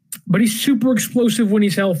 But he's super explosive when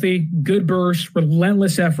he's healthy, good burst,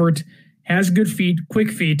 relentless effort, has good feet, quick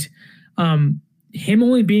feet. Him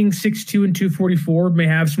only being 6'2" and 244 may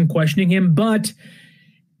have some questioning him, but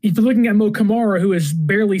if you're looking at Mo Kamara, who is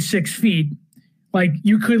barely 6 feet, like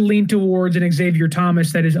you could lean towards an Xavier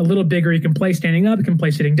Thomas that is a little bigger. He can play standing up, he can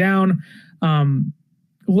play sitting down.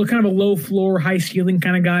 Look kind of a low floor, high ceiling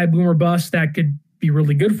kind of guy, boom or bust that could be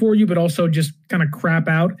really good for you, but also just kind of crap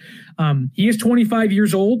out. He is 25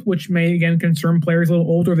 years old, which may again concern players a little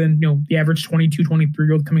older than the average 22,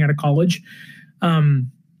 23-year-old coming out of college.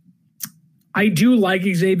 I do like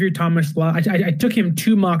Xavier Thomas a lot. I took him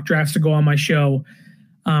 2 mock drafts to go on my show.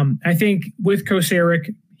 I think with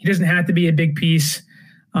Kocurek, he doesn't have to be a big piece.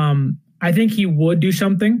 I think he would do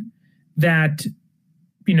something that,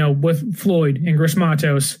 with Floyd and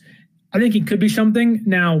Gross-Matos, I think he could be something.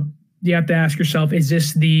 Now, you have to ask yourself, is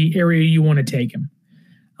this the area you want to take him?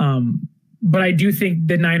 But I do think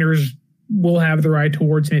the Niners will have the right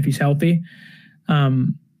towards him if he's healthy.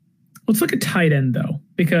 Let's look at tight end, though,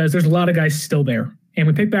 because there's a lot of guys still there. And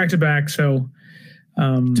we pick back-to-back, so...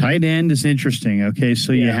 tight end is interesting. Okay,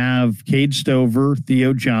 so you have Cade Stover,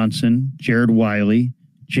 Theo Johnson, Jared Wiley,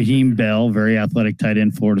 Jaheim Bell, very athletic tight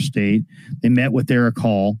end, Florida State. They met with Eric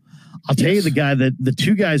Hall. I'll tell you the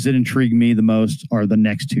 2 guys that intrigue me the most are the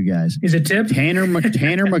next 2 guys. Is it Tip? Tanner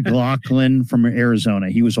McLaughlin from Arizona.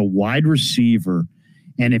 He was a wide receiver.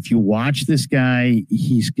 And if you watch this guy,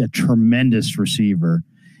 he's a tremendous receiver.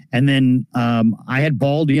 And then I had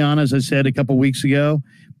Baldy on, as I said a couple weeks ago.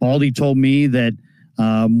 Baldy told me that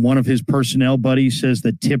one of his personnel buddies says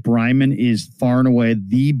that Tip Reiman is far and away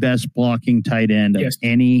the best blocking tight end of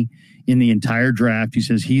any in the entire draft. He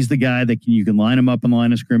says he's the guy that you can line him up in the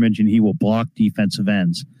line of scrimmage and he will block defensive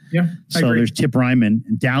ends. Yeah. So there's Tip Reiman.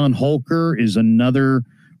 Dallin Holker is another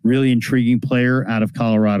really intriguing player out of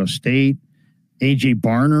Colorado State. AJ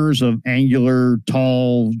Barner's of angular,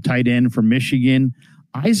 tall tight end from Michigan.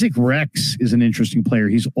 Isaac Rex is an interesting player.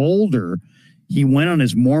 He's older. He went on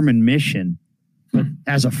his Mormon mission. But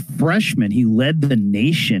as a freshman, he led the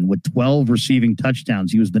nation with 12 receiving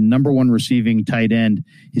touchdowns. He was the number one receiving tight end.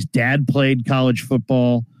 His dad played college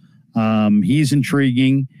football. He's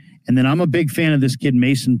intriguing. And then I'm a big fan of this kid,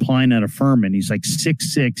 Mason Pline out of Furman. He's like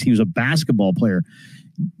 6'6". He was a basketball player.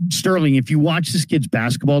 Sterling, if you watch this kid's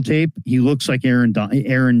basketball tape, he looks like Aaron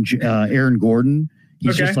Gordon.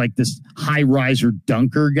 He's just like this high riser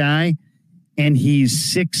dunker guy. And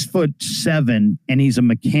he's 6'7", and he's a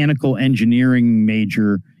mechanical engineering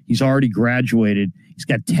major. He's already graduated. He's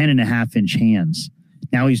got 10.5-inch hands.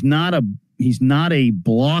 Now he's not a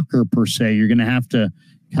blocker per se. You're going to have to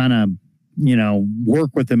kind of, work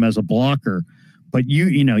with him as a blocker. But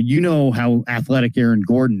you know how athletic Aaron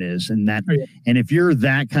Gordon is, and if you're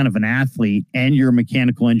that kind of an athlete and you're a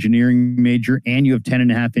mechanical engineering major and you have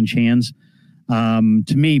 10.5-inch hands,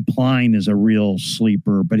 to me, Pline is a real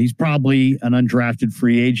sleeper, but he's probably an undrafted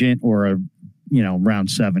free agent or a, round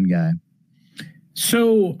 7 guy.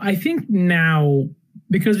 So I think now,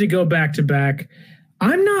 because we go back to back,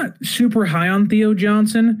 I'm not super high on Theo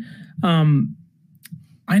Johnson.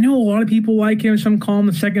 I know a lot of people like him. Some call him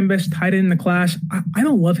the second best tight end in the class. I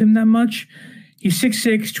don't love him that much. He's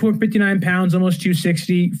 6'6", 259 pounds, almost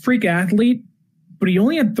 260, freak athlete. But he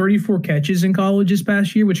only had 34 catches in college this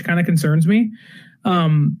past year, which kind of concerns me.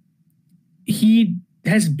 He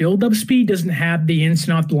has build-up speed, doesn't have the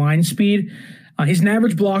instant off the line speed. He's an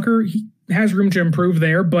average blocker. He has room to improve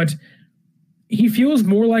there, but he feels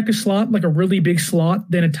more like a slot, like a really big slot,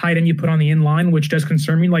 than a tight end you put on the in-line, which does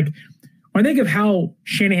concern me. Like, when I think of how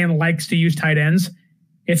Shanahan likes to use tight ends,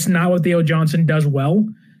 it's not what Theo Johnson does well.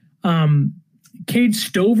 Cade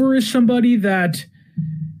Stover is somebody that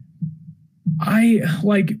I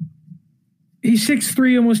like. He's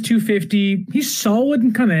 6'3", almost 250. He's solid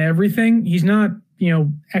in kind of everything. He's not,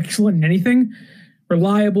 excellent in anything.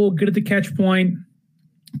 Reliable, good at the catch point,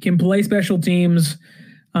 can play special teams.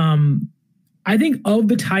 I think of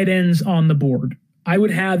the tight ends on the board, I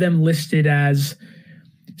would have them listed as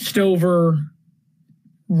Stover,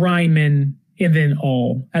 Reiman, and then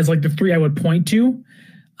All as like the 3 I would point to.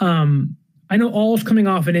 I know All's coming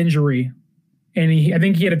off an injury. And I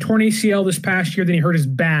think he had a torn ACL this past year. Then he hurt his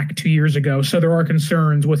back 2 years ago. So there are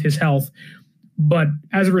concerns with his health. But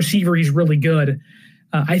as a receiver, he's really good.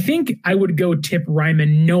 I think I would go Tip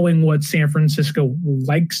Reiman, knowing what San Francisco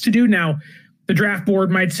likes to do. Now, the draft board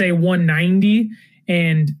might say 190,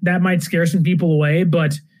 and that might scare some people away.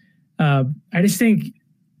 But I just think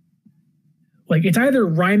it's either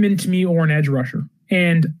Reiman to me or an edge rusher.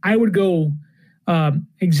 And I would go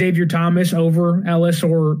Xavier Thomas over Ellis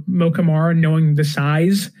or Mo Kamara, knowing the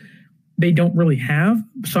size they don't really have.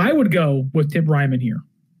 So I would go with Tip Reiman here.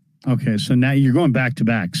 Okay, so now you're going back to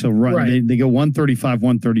back. So they go 135,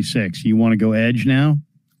 136. You want to go edge now?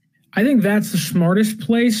 I think that's the smartest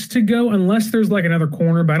place to go, unless there's another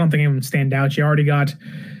corner, but I don't think anyone would stand out. You already got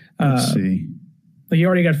let's see. You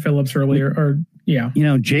already got Phillips earlier,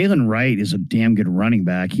 Jalen Wright is a damn good running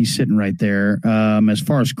back. He's sitting right there. As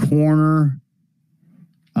far as corner,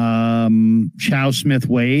 Chow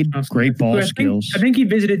Smith-Wade, great ball skills. I think he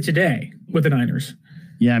visited today with the Niners.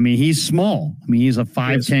 Yeah, he's small. He's a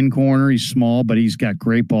 5'10" corner. He's small, but he's got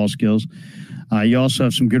great ball skills. You also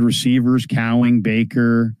have some good receivers, Cowing,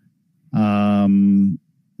 Baker, Joan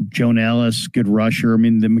Ellis, good rusher.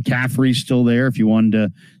 The McCaffrey's still there if you wanted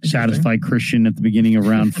to satisfy Christian at the beginning of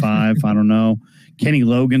round 5. I don't know. Kenny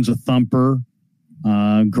Logan's a thumper.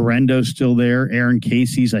 Guarendo's still there. Aaron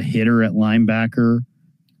Casey's a hitter at linebacker.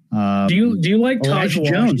 Do you like Elijah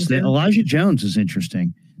Jones? Elijah Jones is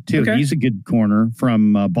interesting too. Okay. He's a good corner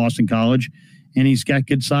from Boston College, and he's got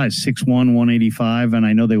good size, 6'1", 185. And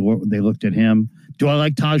I know they looked at him. Do I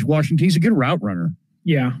like Taj Washington? He's a good route runner.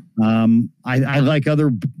 Yeah. I like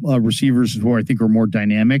other receivers who I think are more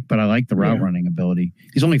dynamic, but I like the route running ability.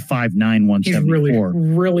 He's only 5'9", 174. He's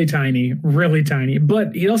really tiny,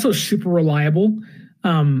 but he's also super reliable.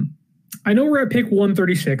 I know we're at pick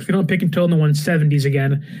 136. We don't pick until in the 170s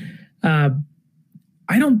again.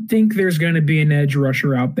 I don't think there's going to be an edge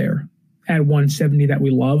rusher out there at 170 that we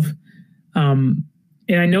love. And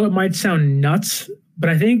I know it might sound nuts, but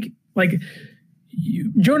I think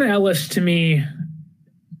Jonah Ellis, to me,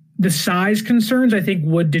 the size concerns, I think,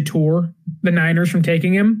 would detour the Niners from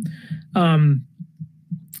taking him.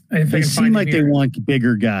 They seem like they want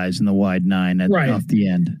bigger guys in the wide 9 off the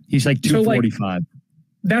end. He's like 245.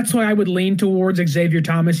 That's why I would lean towards Xavier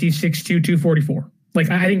Thomas. He's 6'2", 244.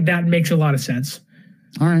 I think that makes a lot of sense.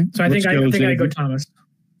 All right. So I think I go Thomas.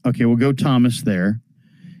 Okay, we'll go Thomas there.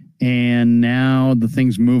 And now the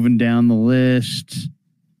thing's moving down the list.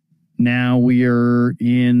 Now we are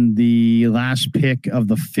in the last pick of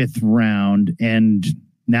the 5th round, and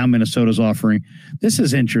now Minnesota's offering. This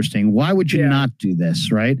is interesting. Why would you not do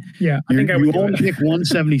this, right? Yeah, I think I would. You only pick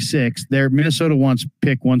 176. Minnesota wants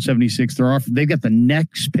pick 176. They've got the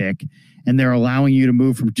next pick, and they're allowing you to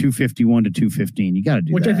move from 251 to 215. You got to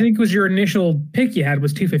do Which that. I think was your initial pick you had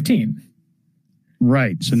was 215.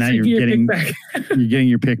 Right. So now you're getting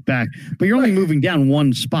your pick back, but you're only moving down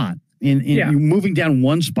one spot. You're moving down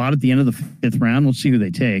one spot at the end of the 5th round. Let's see who they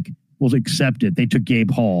take. We'll accept it. They took Gabe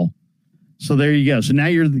Hall. So there you go. So now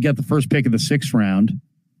you got the first pick of the 6th round.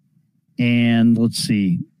 And let's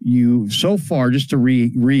see. So far, just to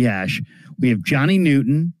rehash, we have Johnny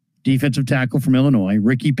Newton, defensive tackle from Illinois,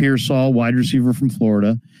 Ricky Pearsall, wide receiver from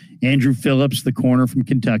Florida, Andrew Phillips, the corner from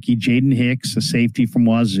Kentucky, Jaden Hicks, a safety from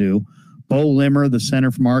Wazoo, Bo Limmer, the center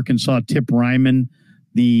from Arkansas, Tip Reiman,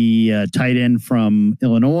 the tight end from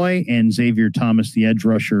Illinois, and Xavier Thomas, the edge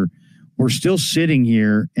rusher. We're still sitting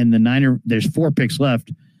here, and there's 4 picks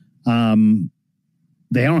left. They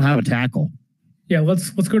don't have a tackle. Yeah, let's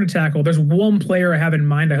go to tackle. There's one player I have in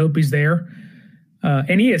mind. I hope he's there.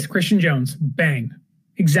 And he is Christian Jones. Bang.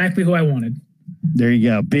 Exactly who I wanted. There you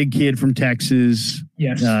go. Big kid from Texas.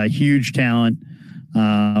 Yes. Huge talent.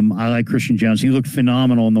 I like Christian Jones. He looked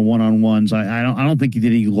phenomenal in the one-on-ones. I don't think that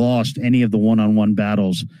he lost any of the one-on-one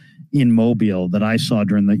battles in Mobile that I saw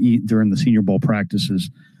during the Senior Bowl practices.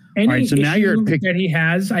 Any all right, so now you're at pick that he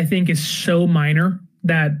has, I think, is so minor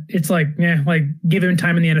that it's like give him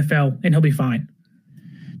time in the NFL and he'll be fine.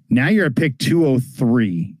 Now you're at pick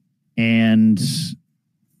 203, and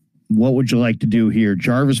what would you like to do here?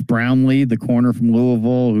 Jarvis Brownlee, the corner from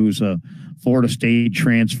Louisville, who's a Florida State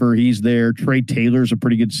transfer. He's there. Trey Taylor's a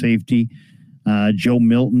pretty good safety. Joe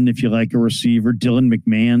Milton, if you like a receiver. Dylan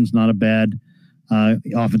McMahon's not a bad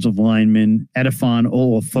offensive lineman. Edifon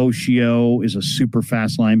Olafosio is a super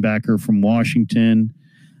fast linebacker from Washington.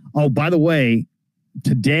 Oh, by the way,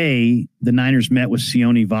 today the Niners met with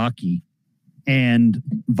Sione Vaki, and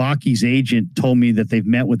Vaki's agent told me that they've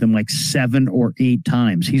met with him like 7 or 8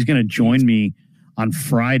 times. He's going to join me on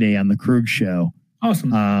Friday on the Krueg Show.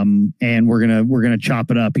 Awesome. And we're gonna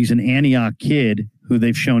chop it up. He's an Antioch kid who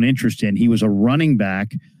they've shown interest in. He was a running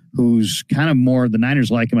back who's kind of more, the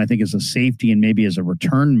Niners like him, I think, as a safety and maybe as a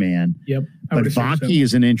return man. Yep. But Vaki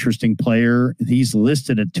is an interesting player. He's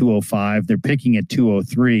listed at 205. They're picking at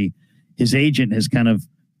 203. His agent has kind of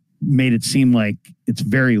made it seem like it's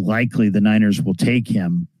very likely the Niners will take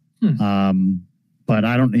him. But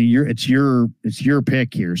I don't. It's your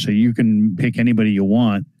pick here, so you can pick anybody you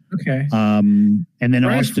want. Okay. And then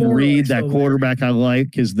Austin Reed, that quarterback I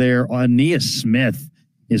like, is there. Aeneas Smith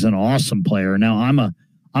is an awesome player. Now I'm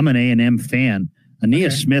an A&M fan.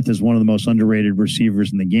 Aeneas Smith is one of the most underrated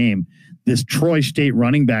receivers in the game. This Troy State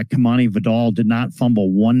running back, Kamani Vidal, did not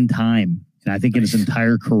fumble one time, and I think in his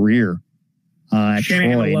entire career at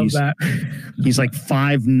Troy. He's like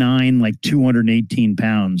 5'9", like 218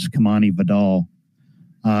 pounds. Kamani Vidal.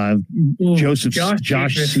 Josh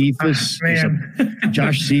Cephus.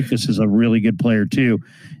 Josh Cephus is a really good player too.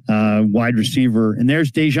 Wide receiver. And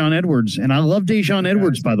there's Dejon Edwards. And I love Dejon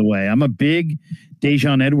Edwards, by the way. I'm a big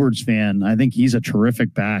Dejon Edwards fan. I think he's a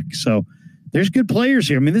terrific back. So there's good players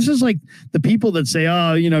here. I mean, this is like the people that say,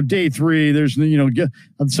 day 3, there's,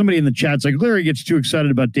 somebody in the chat's like, Larry gets too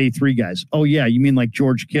excited about day 3 guys. Oh yeah. You mean like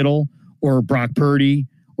George Kittle or Brock Purdy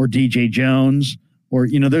or DJ Jones? Or,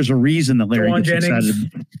 there's a reason that Larry gets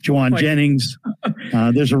excited. Juwan Jennings.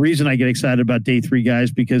 There's a reason I get excited about day 3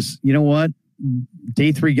 guys because, you know what?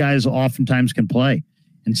 Day 3 guys oftentimes can play.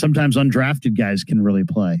 And sometimes undrafted guys can really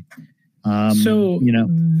play. There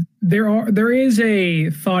is a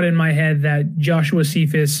thought in my head that Joshua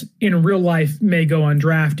Cephus in real life may go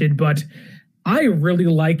undrafted, but I really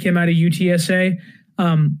like him out of UTSA.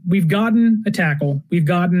 We've gotten a tackle. We've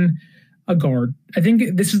gotten a guard. I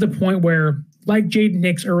think this is the point where, like Jaden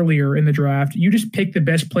Hicks earlier in the draft, you just pick the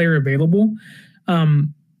best player available.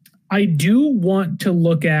 I do want to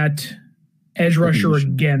look at edge rusher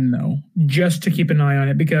again, though, just to keep an eye on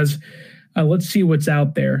it, because let's see what's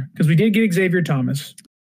out there. Because we did get Xavier Thomas.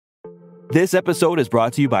 This episode is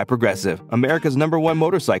brought to you by Progressive, America's #1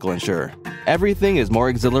 motorcycle insurer. Everything is more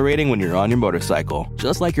exhilarating when you're on your motorcycle,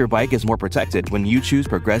 just like your bike is more protected when you choose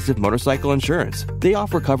Progressive Motorcycle Insurance. They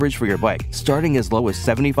offer coverage for your bike starting as low as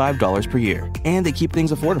 $75 per year, and they keep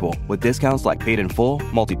things affordable with discounts like paid in full,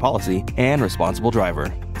 multi-policy, and responsible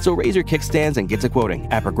driver. So raise your kickstands and get to quoting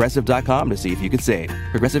at Progressive.com to see if you could save.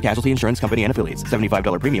 Progressive Casualty Insurance Company and Affiliates.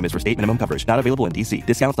 $75 premium is for state minimum coverage. Not available in D.C.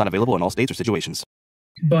 Discounts not available in all states or situations.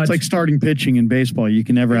 But it's like starting pitching in baseball. You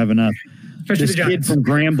can never have enough. Especially this the kid Giants. from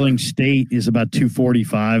Grambling State is about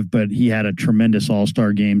 245, but he had a tremendous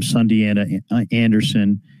all-star game. Sunday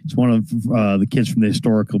Anderson. It's one of the kids from the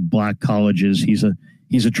historical black colleges. He's a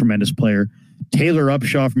tremendous player. Taylor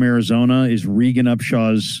Upshaw from Arizona is Regan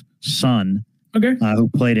Upshaw's son, who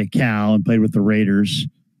played at Cal and played with the Raiders.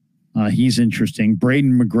 He's interesting.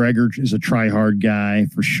 Braden McGregor is a try-hard guy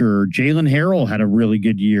for sure. Jalen Harrell had a really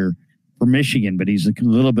good year for Michigan, but he's a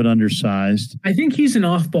little bit undersized. I think he's an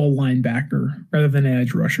off-ball linebacker rather than an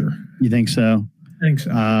edge rusher. You think so? I think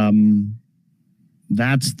so.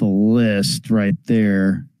 That's the list right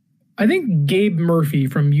there. I think Gabe Murphy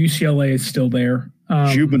from UCLA is still there.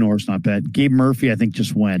 Jubinor's not bad. Gabe Murphy, I think,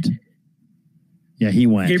 just went. Yeah, he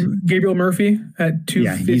went. Gabriel Murphy at 250.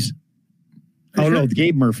 Yeah, he's. Oh, no,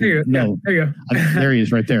 Gabe Murphy. There you go. No. Yeah, there you go. There he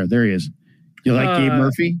is right there. There he is. You like Gabe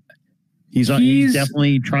Murphy? He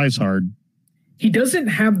definitely tries hard. He doesn't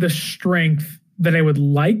have the strength that I would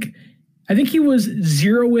like. I think he was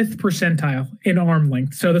 0th percentile in arm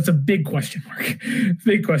length. So that's a big question mark.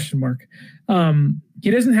 Big question mark. He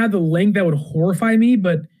doesn't have the length that would horrify me,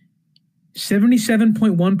 but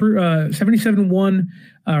 77.1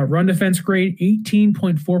 run defense grade,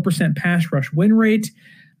 18.4% pass rush win rate.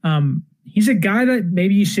 He's a guy that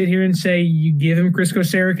maybe you sit here and say you give him Chris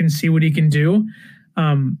Kosaric and see what he can do.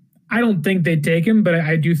 I don't think they'd take him, but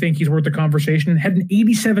I do think he's worth the conversation. Had an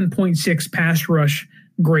 87.6 pass rush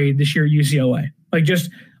grade this year at UCLA. Like, just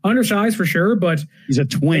undersized for sure, but he's a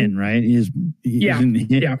twin, right?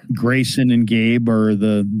 Yeah. Grayson and Gabe are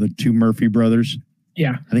the two Murphy brothers.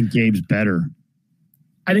 Yeah. I think Gabe's better.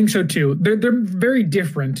 I think so too. They're very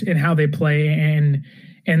different in how they play and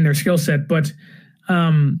their skill set, but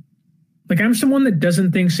I'm someone that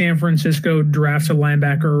doesn't think San Francisco drafts a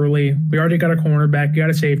linebacker early. We already got a cornerback, you got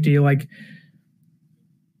a safety. Jaden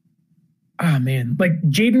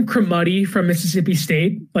Cremuddy from Mississippi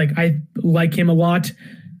State. I like him a lot,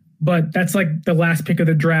 but that's the last pick of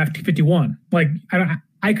the draft, 51.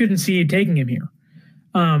 I couldn't see taking him here.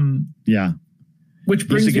 Yeah. Which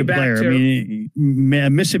brings He's a you good back player. to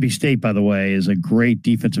Mississippi State, by the way, is a great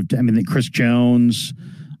defensive. Chris Jones,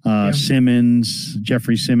 Simmons,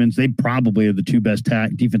 Jeffrey Simmons. They probably are the two best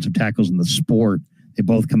defensive tackles in the sport. They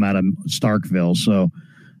both come out of Starkville. So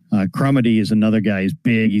Crumedy is another guy. He's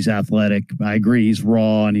big. He's athletic. I agree. He's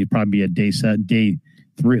raw, and he'd probably be a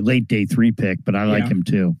late day 3 pick. But I like him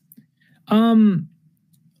too.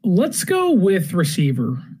 Let's go with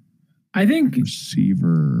receiver. I think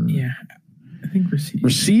receiver. Yeah. I think receiver.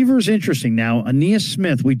 Receiver's interesting. Now, Aeneas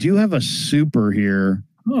Smith, we do have a super here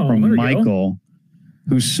from Michael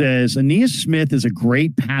who says Aeneas Smith is a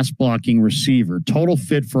great pass blocking receiver, total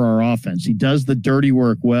fit for our offense. He does the dirty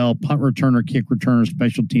work well, punt returner, kick returner,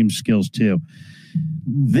 special team skills too.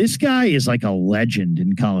 This guy is like a legend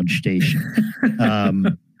in College Station.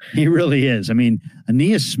 He really is.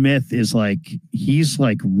 Aeneas Smith is he's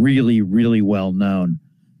really, really well known.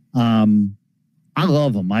 I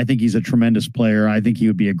love him. I think he's a tremendous player. I think he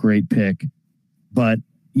would be a great pick. But,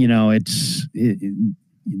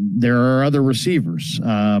 there are other receivers.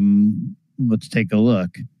 Let's take a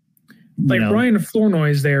look. Ryan Flournoy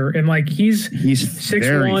is there, and he's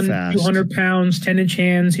 6'1", 200 pounds, 10-inch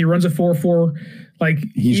hands. He runs a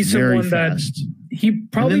 4.4. He's very someone fast. That he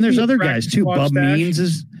probably. And then there's other guys too. Bub Means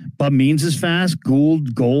is fast.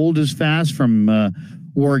 Gold is fast from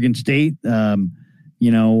Oregon State.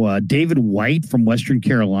 David White from Western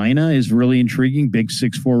Carolina is really intriguing. Big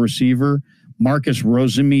 6'4" receiver. Marcus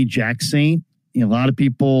Rosemy, Jack Saint. A lot of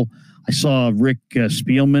people. I saw Rick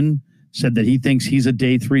Spielman said that he thinks he's a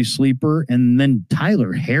day 3 sleeper, and then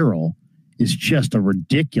Tyler Harrell is just a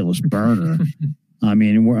ridiculous burner.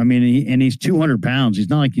 He's 200 pounds. He's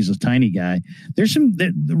not like he's a tiny guy. There's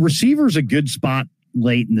the receiver's a good spot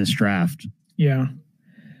late in this draft. Yeah.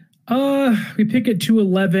 We pick at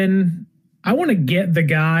 211. I want to get the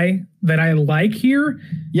guy that I like here.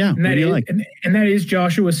 Yeah. And that is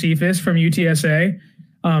Joshua Cephus from UTSA.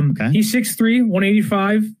 He's 6'3",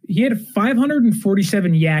 185. He had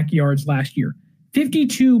 547 yak yards last year.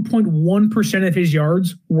 52.1% of his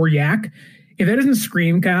yards were yak. If that doesn't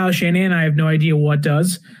scream Kyle Shanahan, I have no idea what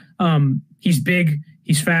does. He's big.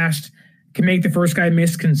 He's fast. Can make the first guy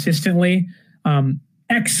miss consistently.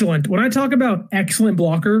 Excellent. When I talk about excellent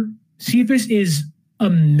blocker, Cephus is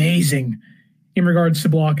amazing in regards to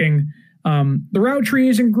blocking. The route tree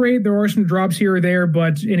isn't great. There are some drops here or there,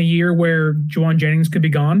 but in a year where Juwan Jennings could be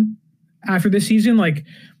gone after this season,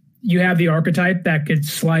 you have the archetype that could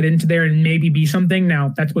slide into there and maybe be something.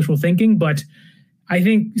 Now, that's wishful thinking, but I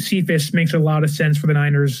think Cephus makes a lot of sense for the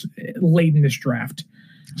Niners late in this draft.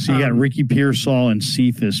 So you got Ricky Pearsall and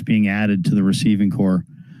Cephus being added to the receiving core.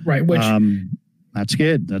 Right, which That's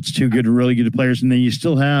good. That's two good, really good players. And then you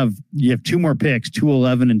have two more picks,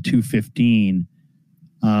 211 and 215.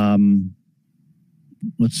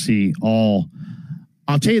 Let's see. I'll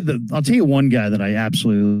tell you one guy that I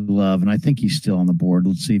absolutely love, and I think he's still on the board.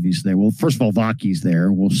 Let's see if he's there. Well, first of all, Vaki's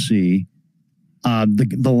there. We'll see.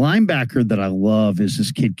 The linebacker that I love is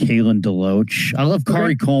this kid, Kalen DeLoach. I love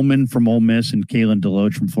Kari Coleman from Ole Miss and Kalen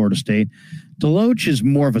DeLoach from Florida State. DeLoach is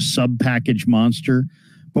more of a sub-package monster,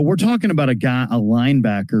 but we're talking about a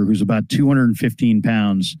linebacker who's about 215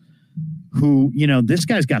 pounds who, this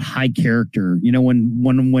guy's got high character.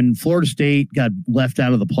 When Florida State got left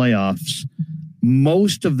out of the playoffs,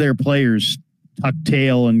 most of their players tucked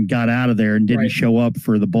tail and got out of there and didn't show up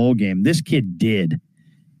for the bowl game. This kid did.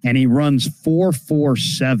 And he runs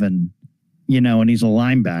 4.47, and he's a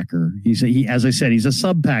linebacker. As I said, he's a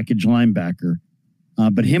sub-package linebacker.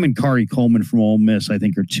 But him and Kari Coleman from Ole Miss, I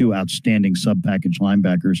think, are two outstanding sub-package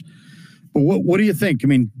linebackers. But what do you think? I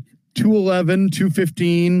mean, 211,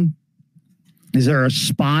 215. Is there a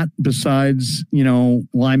spot besides,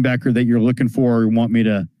 linebacker that you're looking for or want me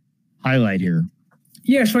to highlight here?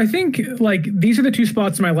 Yeah, so I think these are the two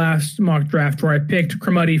spots in my last mock draft where I picked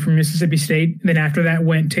Cromartie from Mississippi State. And then after that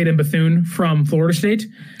went Tatum Bethune from Florida State,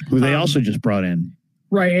 who they also just brought in.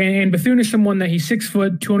 Right, and Bethune is someone that he's 6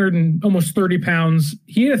 foot, 200 and almost 30 pounds.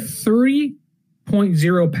 He had a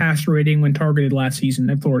 30.0 pass rating when targeted last season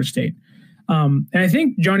at Florida State. And I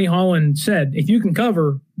think Johnny Holland said, if you can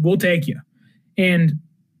cover, we'll take you. And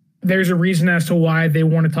there's a reason as to why they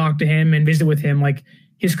want to talk to him and visit with him.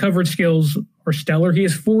 His coverage skills are stellar. He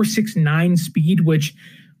has 4.69 speed, which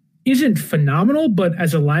isn't phenomenal, but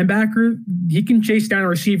as a linebacker, he can chase down a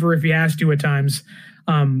receiver if he has to at times.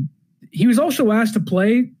 He was also asked to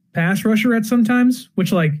play pass rusher at sometimes,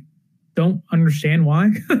 which don't understand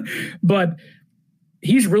why, but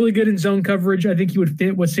he's really good in zone coverage. I think he would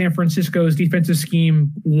fit what San Francisco's defensive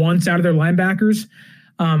scheme wants out of their linebackers.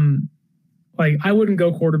 I wouldn't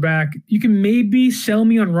go quarterback. You can maybe sell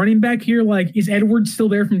me on running back here. Is Edwards still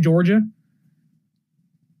there from Georgia?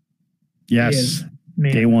 Yes.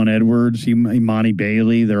 Day one Edwards, Imani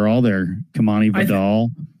Bailey, they're all there. Kamani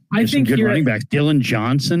Vidal. I think some good running backs. Dylan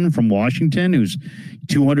Johnson from Washington, who's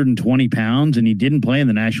 220 pounds, and he didn't play in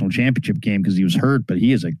the national championship game because he was hurt, but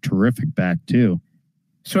he is a terrific back too.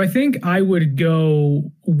 So I think I would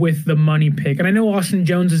go with the money pick. And I know Austin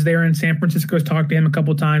Jones is there in San Francisco's talked to him a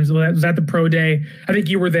couple of times. Was at the pro day. I think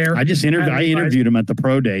you were there. I interviewed him at the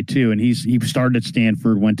pro day too, and he started at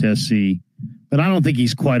Stanford, went to SC. But I don't think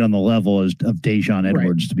he's quite on the level of Dejon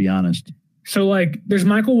Edwards, to be honest. So there's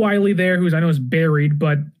Michael Wiley there, who's I know is buried,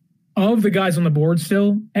 but of the guys on the board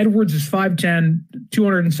still, Edwards is 5'10",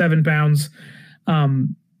 207 pounds,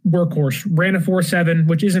 workhorse. Ran a 4.7,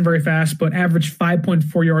 which isn't very fast, but averaged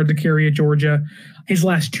 5.4 yards a carry at Georgia. His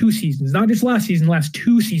last two seasons, not just last season, last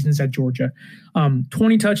two seasons at Georgia.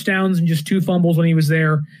 20 touchdowns and just 2 fumbles when he was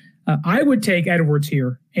there. I would take Edwards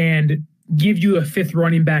here and give you a fifth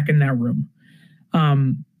running back in that room. I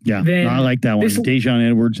like that one. Dejon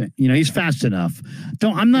Edwards, he's fast enough.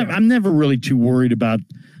 I'm never really too worried about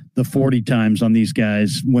the 40 times on these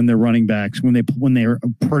guys when they're running backs, when they're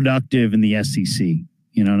productive in the SEC.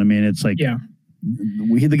 You know what I mean? It's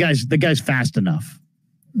the guy's fast enough.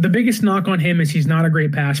 The biggest knock on him is he's not a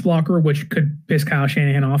great pass blocker, which could piss Kyle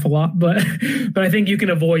Shanahan off a lot. But I think you can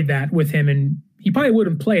avoid that with him, and he probably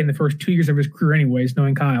wouldn't play in the first 2 years of his career anyways,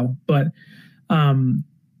 knowing Kyle. But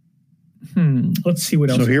let's see what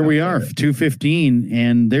else. So here we are, 215,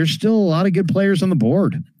 and there's still a lot of good players on the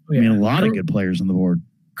board. I mean, a lot of good players on the board.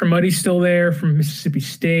 Cromartie's still there from Mississippi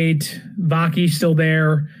State. Vaki's still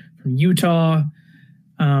there from Utah.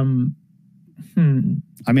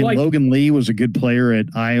 Logan Lee was a good player at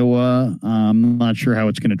Iowa. I'm not sure how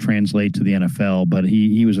it's going to translate to the NFL, but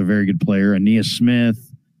he was a very good player. Aeneas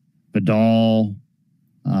Smith, Vidal,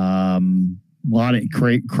 a lot of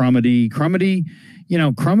Cromartie.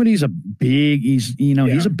 Cromartie's a big. He's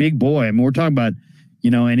a big boy. I mean, we're talking about.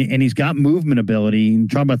 And he's got movement ability. And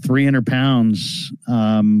talking about 300 pounds.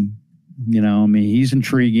 He's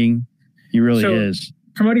intriguing. He really is.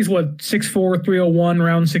 Cromartie's 6'4", 301,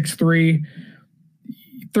 around 6'3",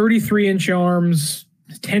 33-inch arms,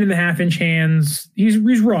 10.5-inch hands.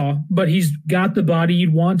 He's raw, but he's got the body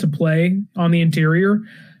you'd want to play on the interior.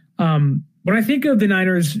 When I think of the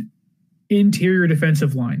Niners' interior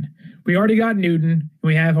defensive line, we already got Newton, and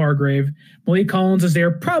we have Hargrave. Malik Collins is there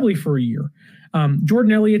probably for a year.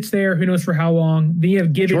 Jordan Elliott's there. Who knows for how long?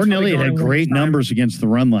 Jordan Elliott had great numbers against the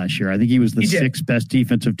run last year. I think he was the 6th best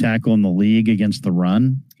defensive tackle in the league against the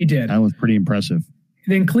run. He did. That was pretty impressive.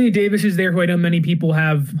 Then Clea Davis is there, who I know many people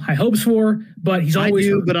have high hopes for, but he's always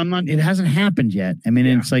hurt. But I'm not. It hasn't happened yet. I mean,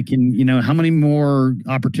 It's like, how many more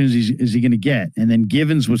opportunities is he going to get? And then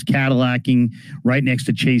Givens was Cadillacing right next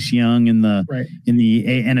to Chase Young in the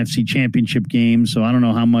NFC Championship game. So I don't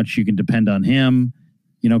know how much you can depend on him.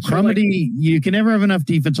 Crumedy, you can never have enough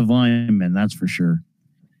defensive linemen. That's for sure.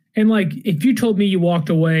 And if you told me you walked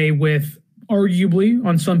away with arguably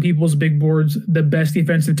on some people's big boards the best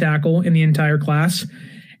defensive tackle in the entire class,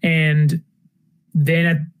 and then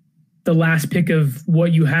at the last pick of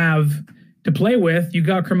what you have to play with, you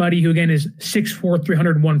got Crumedy, who again is 6'4",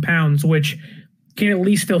 301 pounds, which can at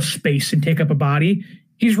least fill space and take up a body.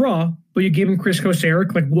 He's raw, but you give him Chris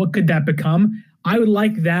Kosaric. What could that become? I would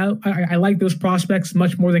like that. I like those prospects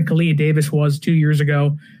much more than Khalil Davis was 2 years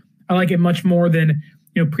ago. I like it much more than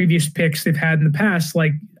previous picks they've had in the past.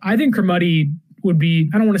 I think Crumedy would be,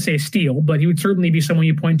 I don't want to say a steal, but he would certainly be someone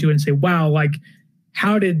you point to and say, wow,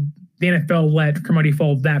 how did the NFL let Crumedy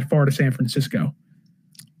fall that far to San Francisco?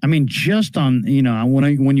 I mean, just on,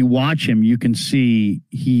 when you watch him, you can see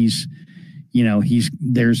there's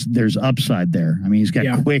upside there. I mean, he's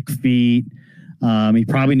got quick feet. He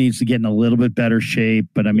probably needs to get in a little bit better shape,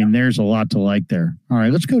 but I mean, there's a lot to like there. All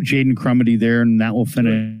right, let's go Jaden Crumedy there, and that will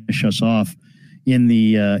finish us off in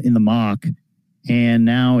the mock. And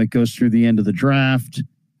now it goes through the end of the draft.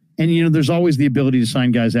 And, there's always the ability to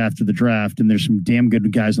sign guys after the draft, and there's some damn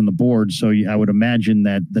good guys on the board. So I would imagine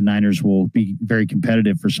that the Niners will be very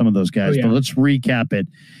competitive for some of those guys. But let's recap it.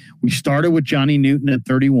 We started with Johnny Newton at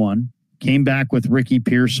 31, came back with Ricky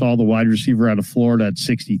Pearsall, the wide receiver out of Florida, at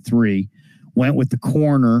 63, went with the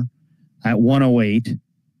corner at 108,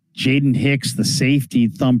 Jaden Hicks, the safety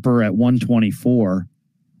thumper, at 124,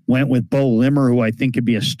 went with Bo Limmer, who I think could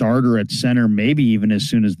be a starter at center, maybe even as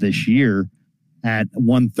soon as this year, at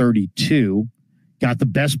 132. Got the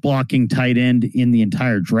best blocking tight end in the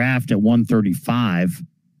entire draft at 135.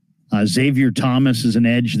 Xavier Thomas is an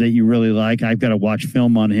edge that you really like. I've got to watch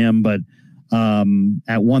film on him, but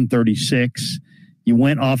at 136. You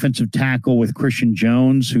went offensive tackle with Christian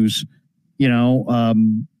Jones, who's,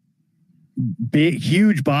 big,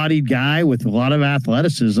 huge bodied guy with a lot of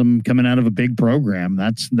athleticism coming out of a big program.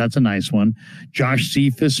 That's a nice one. Josh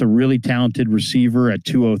Cephus, a really talented receiver, at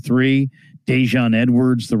 203. Dejon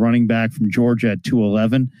Edwards, the running back from Georgia, at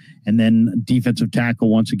 211. And then defensive tackle,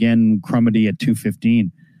 once again, Crumedy at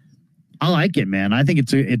 215. I like it, man. I think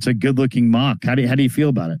it's a good looking mock. How do you feel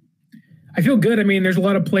about it? I feel good. I mean, there's a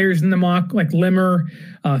lot of players in the mock like Limmer,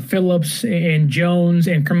 Phillips, and Jones,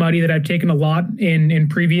 and Crumedy that I've taken a lot in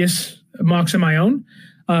previous mocks of my own.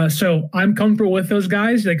 So I'm comfortable with those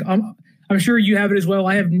guys. I'm sure you have it as well.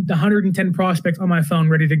 I have 110 prospects on my phone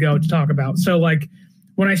ready to go to talk about. So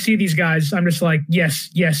when I see these guys, I'm just like, yes,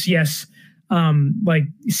 yes, yes.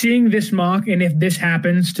 Seeing this mock, and if this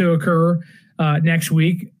happens to occur next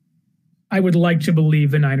week, I would like to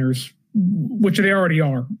believe the Niners, which they already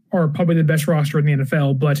are probably the best roster in the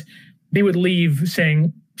NFL, but they would leave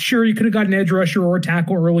saying, sure, you could have got an edge rusher or a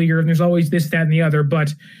tackle earlier, and there's always this, that, and the other,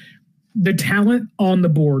 but the talent on the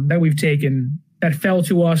board that we've taken that fell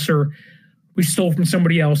to us or we stole from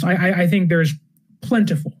somebody else, I think there's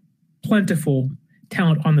plentiful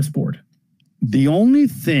talent on this board. The only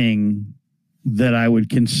thing that I would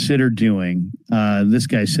consider doing, this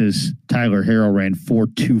guy says Tyler Harrell ran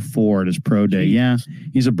 4.24 at his pro day. Yeah,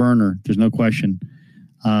 he's a burner. There's no question.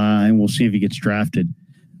 And we'll see if he gets drafted.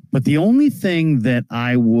 But the only thing that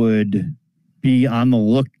I would be on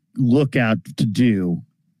the lookout to do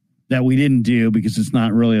that we didn't do because it's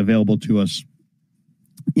not really available to us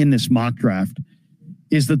in this mock draft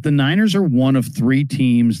is that the Niners are one of three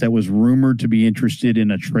teams that was rumored to be interested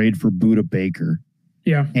in a trade for Budda Baker.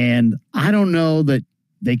 Yeah. And I don't know that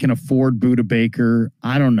they can afford Budda Baker.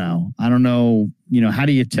 I don't know. How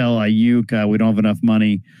do you tell Ayuk we don't have enough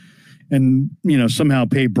money and, somehow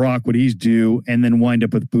pay Brock what he's due and then wind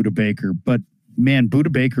up with Budda Baker? But, man,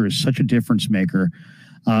 Budda Baker is such a difference maker.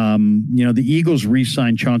 The Eagles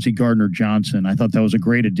re-signed Chauncey Gardner-Johnson. I thought that was a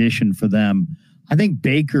great addition for them. I think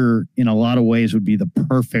Baker, in a lot of ways, would be the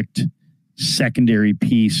perfect secondary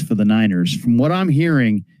piece for the Niners. From what I'm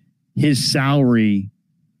hearing, his salary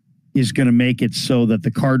is going to make it so that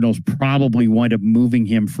the Cardinals probably wind up moving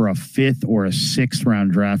him for a 5th or a 6th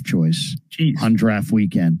round draft choice on draft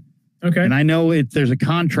weekend. Okay. And I know there's a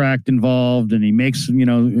contract involved and he makes,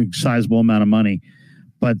 a sizable amount of money,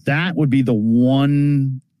 but that would be the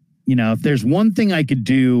one, if there's one thing I could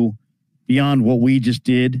do beyond what we just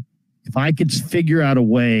did, if I could figure out a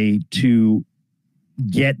way to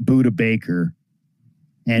get Budda Baker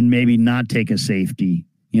and maybe not take a safety,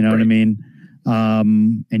 what I mean?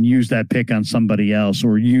 and use that pick on somebody else,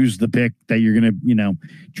 or use the pick that you're going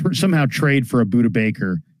to, somehow trade for a Budda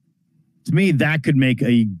Baker. To me, that could make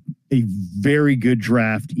a very good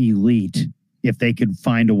draft elite if they could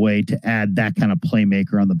find a way to add that kind of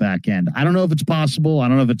playmaker on the back end. I don't know if it's possible. I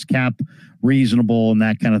don't know if it's cap reasonable and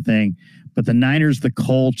that kind of thing. But the Niners, the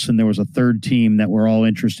Colts, and there was a third team that were all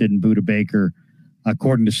interested in Budda Baker,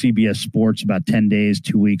 according to CBS Sports about 2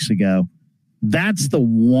 weeks ago. That's the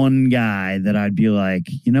one guy that I'd be like,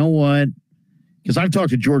 you know what? Because I've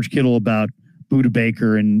talked to George Kittle about Budda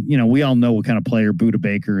Baker, and, we all know what kind of player Budda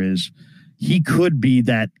Baker is. He could be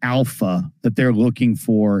that alpha that they're looking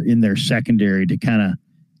for in their secondary to kind of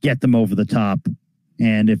get them over the top.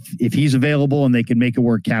 And if he's available and they can make it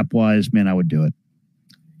work cap-wise, man, I would do it.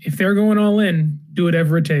 If they're going all in, do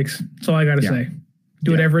whatever it takes. That's all I got to say. Do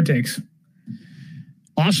whatever it takes.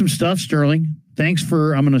 Awesome stuff, Sterling. Thanks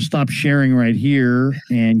for, I'm going to stop sharing right here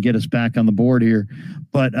and get us back on the board here.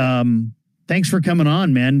 But thanks for coming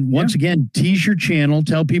on, man. Once again, tease your channel.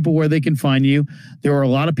 Tell people where they can find you. There are a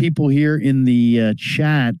lot of people here in the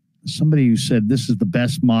chat. Somebody who said this is the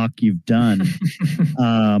best mock you've done.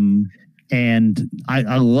 And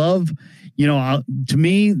I love, to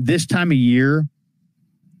me, this time of year,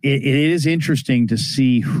 it is interesting to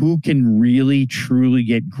see who can really, truly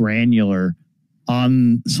get granular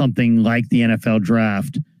on something like the NFL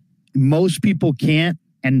draft. Most people can't,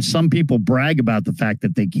 and some people brag about the fact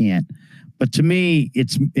that they can't. But to me,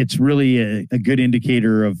 it's really a good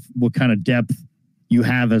indicator of what kind of depth you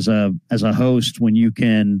have as a host when you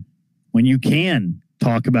can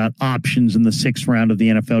talk about options in the 6th round of the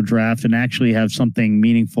NFL draft and actually have something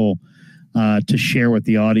meaningful to share with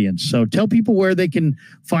the audience. So tell people where they can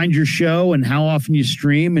find your show and how often you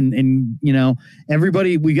stream. And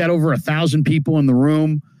everybody, we got over 1,000 people in the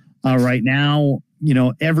room right now.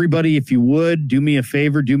 Everybody, if you would, do me a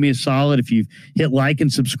favor, do me a solid. If you hit like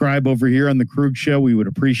and subscribe over here on the Krueg Show, we would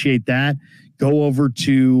appreciate that. Go over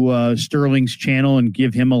to Sterling's channel and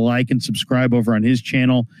give him a like and subscribe over on his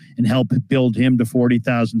channel and help build him to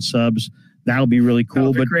 40,000 subs. That'll be really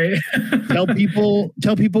cool. But great. tell people,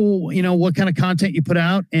 what kind of content you put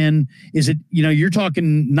out. And is it, you're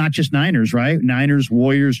talking not just Niners, right? Niners,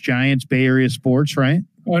 Warriors, Giants, Bay Area sports, right?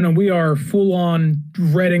 Oh, no, we are full on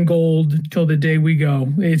red and gold till the day we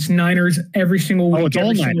go. It's Niners every single week, it's all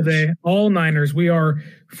every single Niners. day. All Niners. We are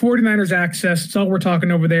 49ers access. That's all we're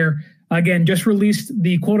talking over there. Again, just released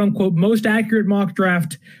the quote-unquote most accurate mock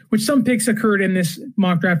draft, which some picks occurred in this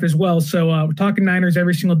mock draft as well. So we're talking Niners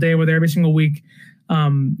every single day with every single week.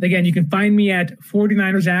 Again, you can find me at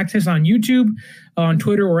 49ers Access on YouTube, on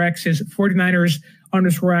Twitter or X is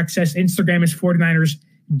 49ers_access. Instagram is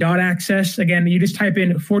 49ers.access. Again, you just type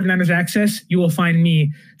in 49ers Access, you will find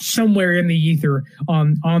me somewhere in the ether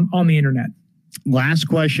on the internet. Last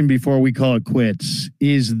question before we call it quits.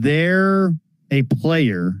 Is there a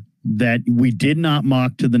player that we did not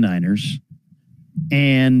mock to the Niners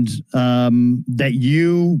and that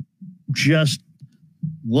you just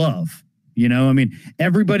love?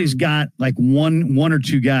 Everybody's got like one or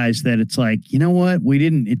two guys that it's like,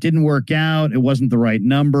 it didn't work out. It wasn't the right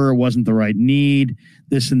number. It wasn't the right need,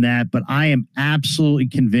 this and that. But I am absolutely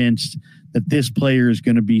convinced that this player is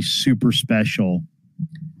going to be super special.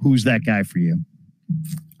 Who's that guy for you?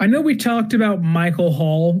 I know we talked about Michael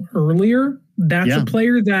Hall earlier. That's a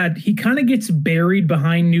player that he kind of gets buried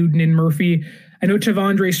behind Newton and Murphy. I know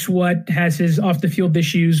Tavondre Sweat has his off-the-field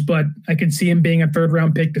issues, but I could see him being a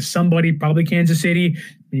third-round pick to somebody, probably Kansas City,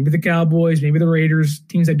 maybe the Cowboys, maybe the Raiders,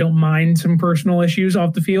 teams that don't mind some personal issues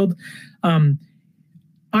off the field.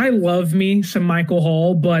 I love me some Michael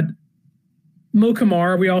Hall, but Mo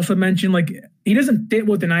Kamara, we also mentioned, he doesn't fit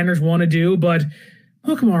what the Niners want to do, but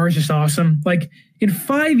Mo Kamara is just awesome. In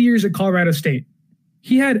 5 years at Colorado State,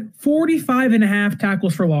 he had 45.5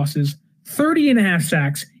 tackles for losses, 30.5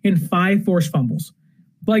 sacks, and 5 forced fumbles.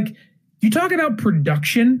 You talk about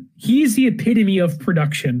production, he's the epitome of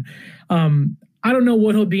production. I don't know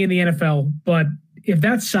what he'll be in the NFL, but if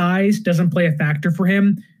that size doesn't play a factor for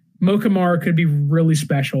him, Mo Kamara could be really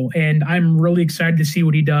special, and I'm really excited to see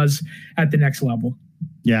what he does at the next level.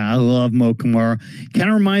 Yeah, I love Mo Kamara. Kind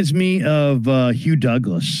of reminds me of Hugh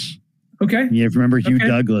Douglas. Okay. Yeah, remember Hugh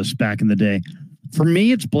Douglas back in the day. For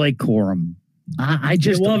me, it's Blake Corum. I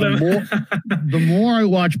just love him. The more I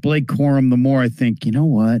watch Blake Corum, the more I think, you know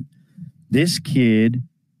what? This kid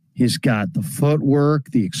has got the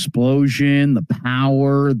footwork, the explosion, the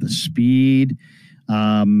power, the speed,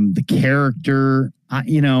 the character.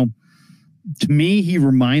 To me, he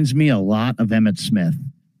reminds me a lot of Emmitt Smith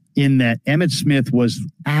in that Emmitt Smith was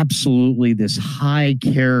absolutely this high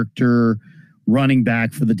character, running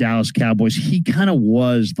back for the Dallas Cowboys. He kind of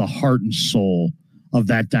was the heart and soul of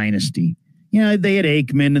that dynasty. You know, they had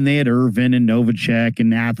Aikman and they had Irvin and Novacek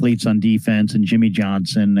and athletes on defense and Jimmy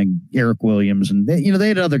Johnson and Eric Williams. And they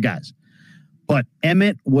had other guys. But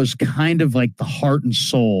Emmett was kind of like the heart and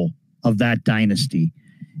soul of that dynasty.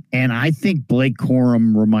 And I think Blake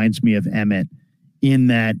Corum reminds me of Emmett in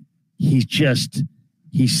that he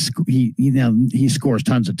scores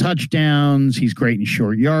tons of touchdowns. He's great in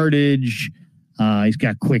short yardage. He's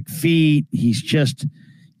got quick feet. He's just,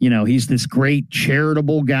 he's this great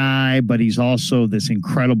charitable guy, but he's also this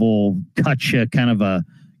incredible gotcha kind of a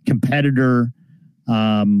competitor.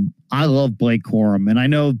 I love Blake Corum, and I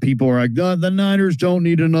know people are like, the Niners don't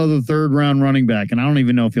need another third-round running back, and I don't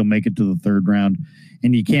even know if he'll make it to the third round,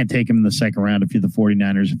 and you can't take him in the second round if you're the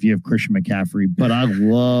 49ers, if you have Christian McCaffrey, but I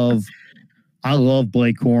love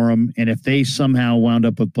Blake Corum, and if they somehow wound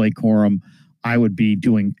up with Blake Corum, I would be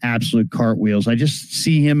doing absolute cartwheels. I just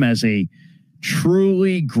see him as a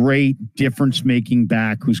truly great difference-making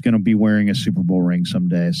back who's going to be wearing a Super Bowl ring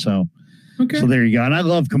someday, so... Okay. So there you go. And I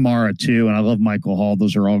love Kamara too. And I love Michael Hall.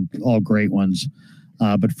 Those are all great ones.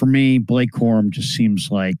 But for me, Blake Corum just seems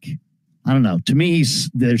like, I don't know, to me,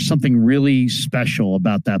 there's something really special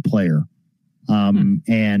about that player. And,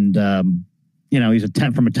 he's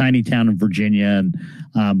from a tiny town in Virginia, and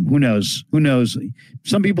who knows?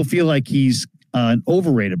 Some people feel like he's an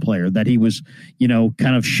overrated player, that he was,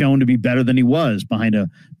 kind of shown to be better than he was behind a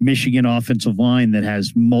Michigan offensive line that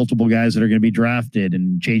has multiple guys that are going to be drafted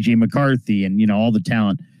and J.J. McCarthy and, all the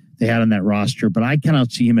talent they had on that roster. But I kind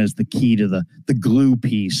of see him as the key to the glue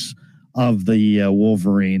piece of the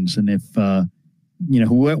Wolverines. And if,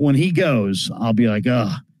 when he goes, I'll be like,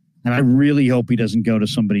 ugh. And I really hope he doesn't go to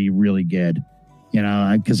somebody really good,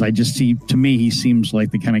 because I just to me, he seems like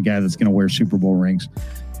the kind of guy that's going to wear Super Bowl rings.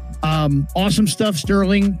 Awesome stuff,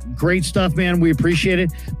 Sterling. Great stuff, man. We appreciate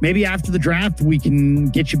it. Maybe after the draft, we can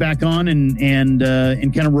get you back on and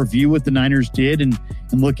kind of review what the Niners did and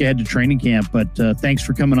look ahead to training camp. But thanks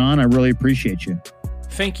for coming on. I really appreciate you.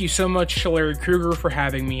 Thank you so much to Larry Krueger for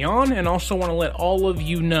having me on, and also want to let all of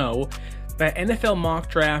you know that NFL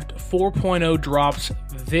Mock Draft 4.0 drops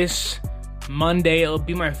this Monday. It'll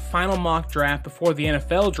be my final mock draft before the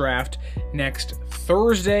NFL draft next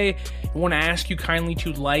Thursday. I want to ask you kindly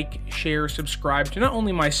to like, share, subscribe to not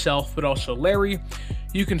only myself, but also Larry.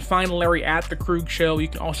 You can find Larry at The Krueg Show. You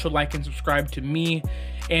can also like and subscribe to me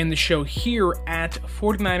and the show here at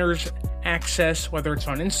 49ers Access, whether it's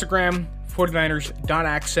on Instagram,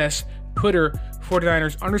 49ers.access, Twitter,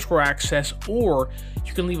 49ers_access, or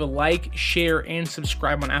you can leave a like, share, and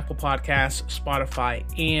subscribe on Apple Podcasts, Spotify,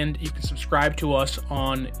 and you can subscribe to us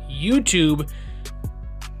on YouTube.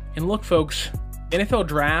 And look, folks, the NFL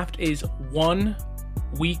Draft is 1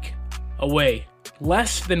 week away.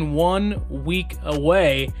 Less than 1 week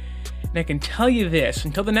away. And I can tell you this,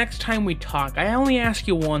 until the next time we talk, I only ask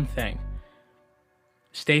you one thing.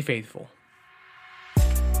 Stay faithful.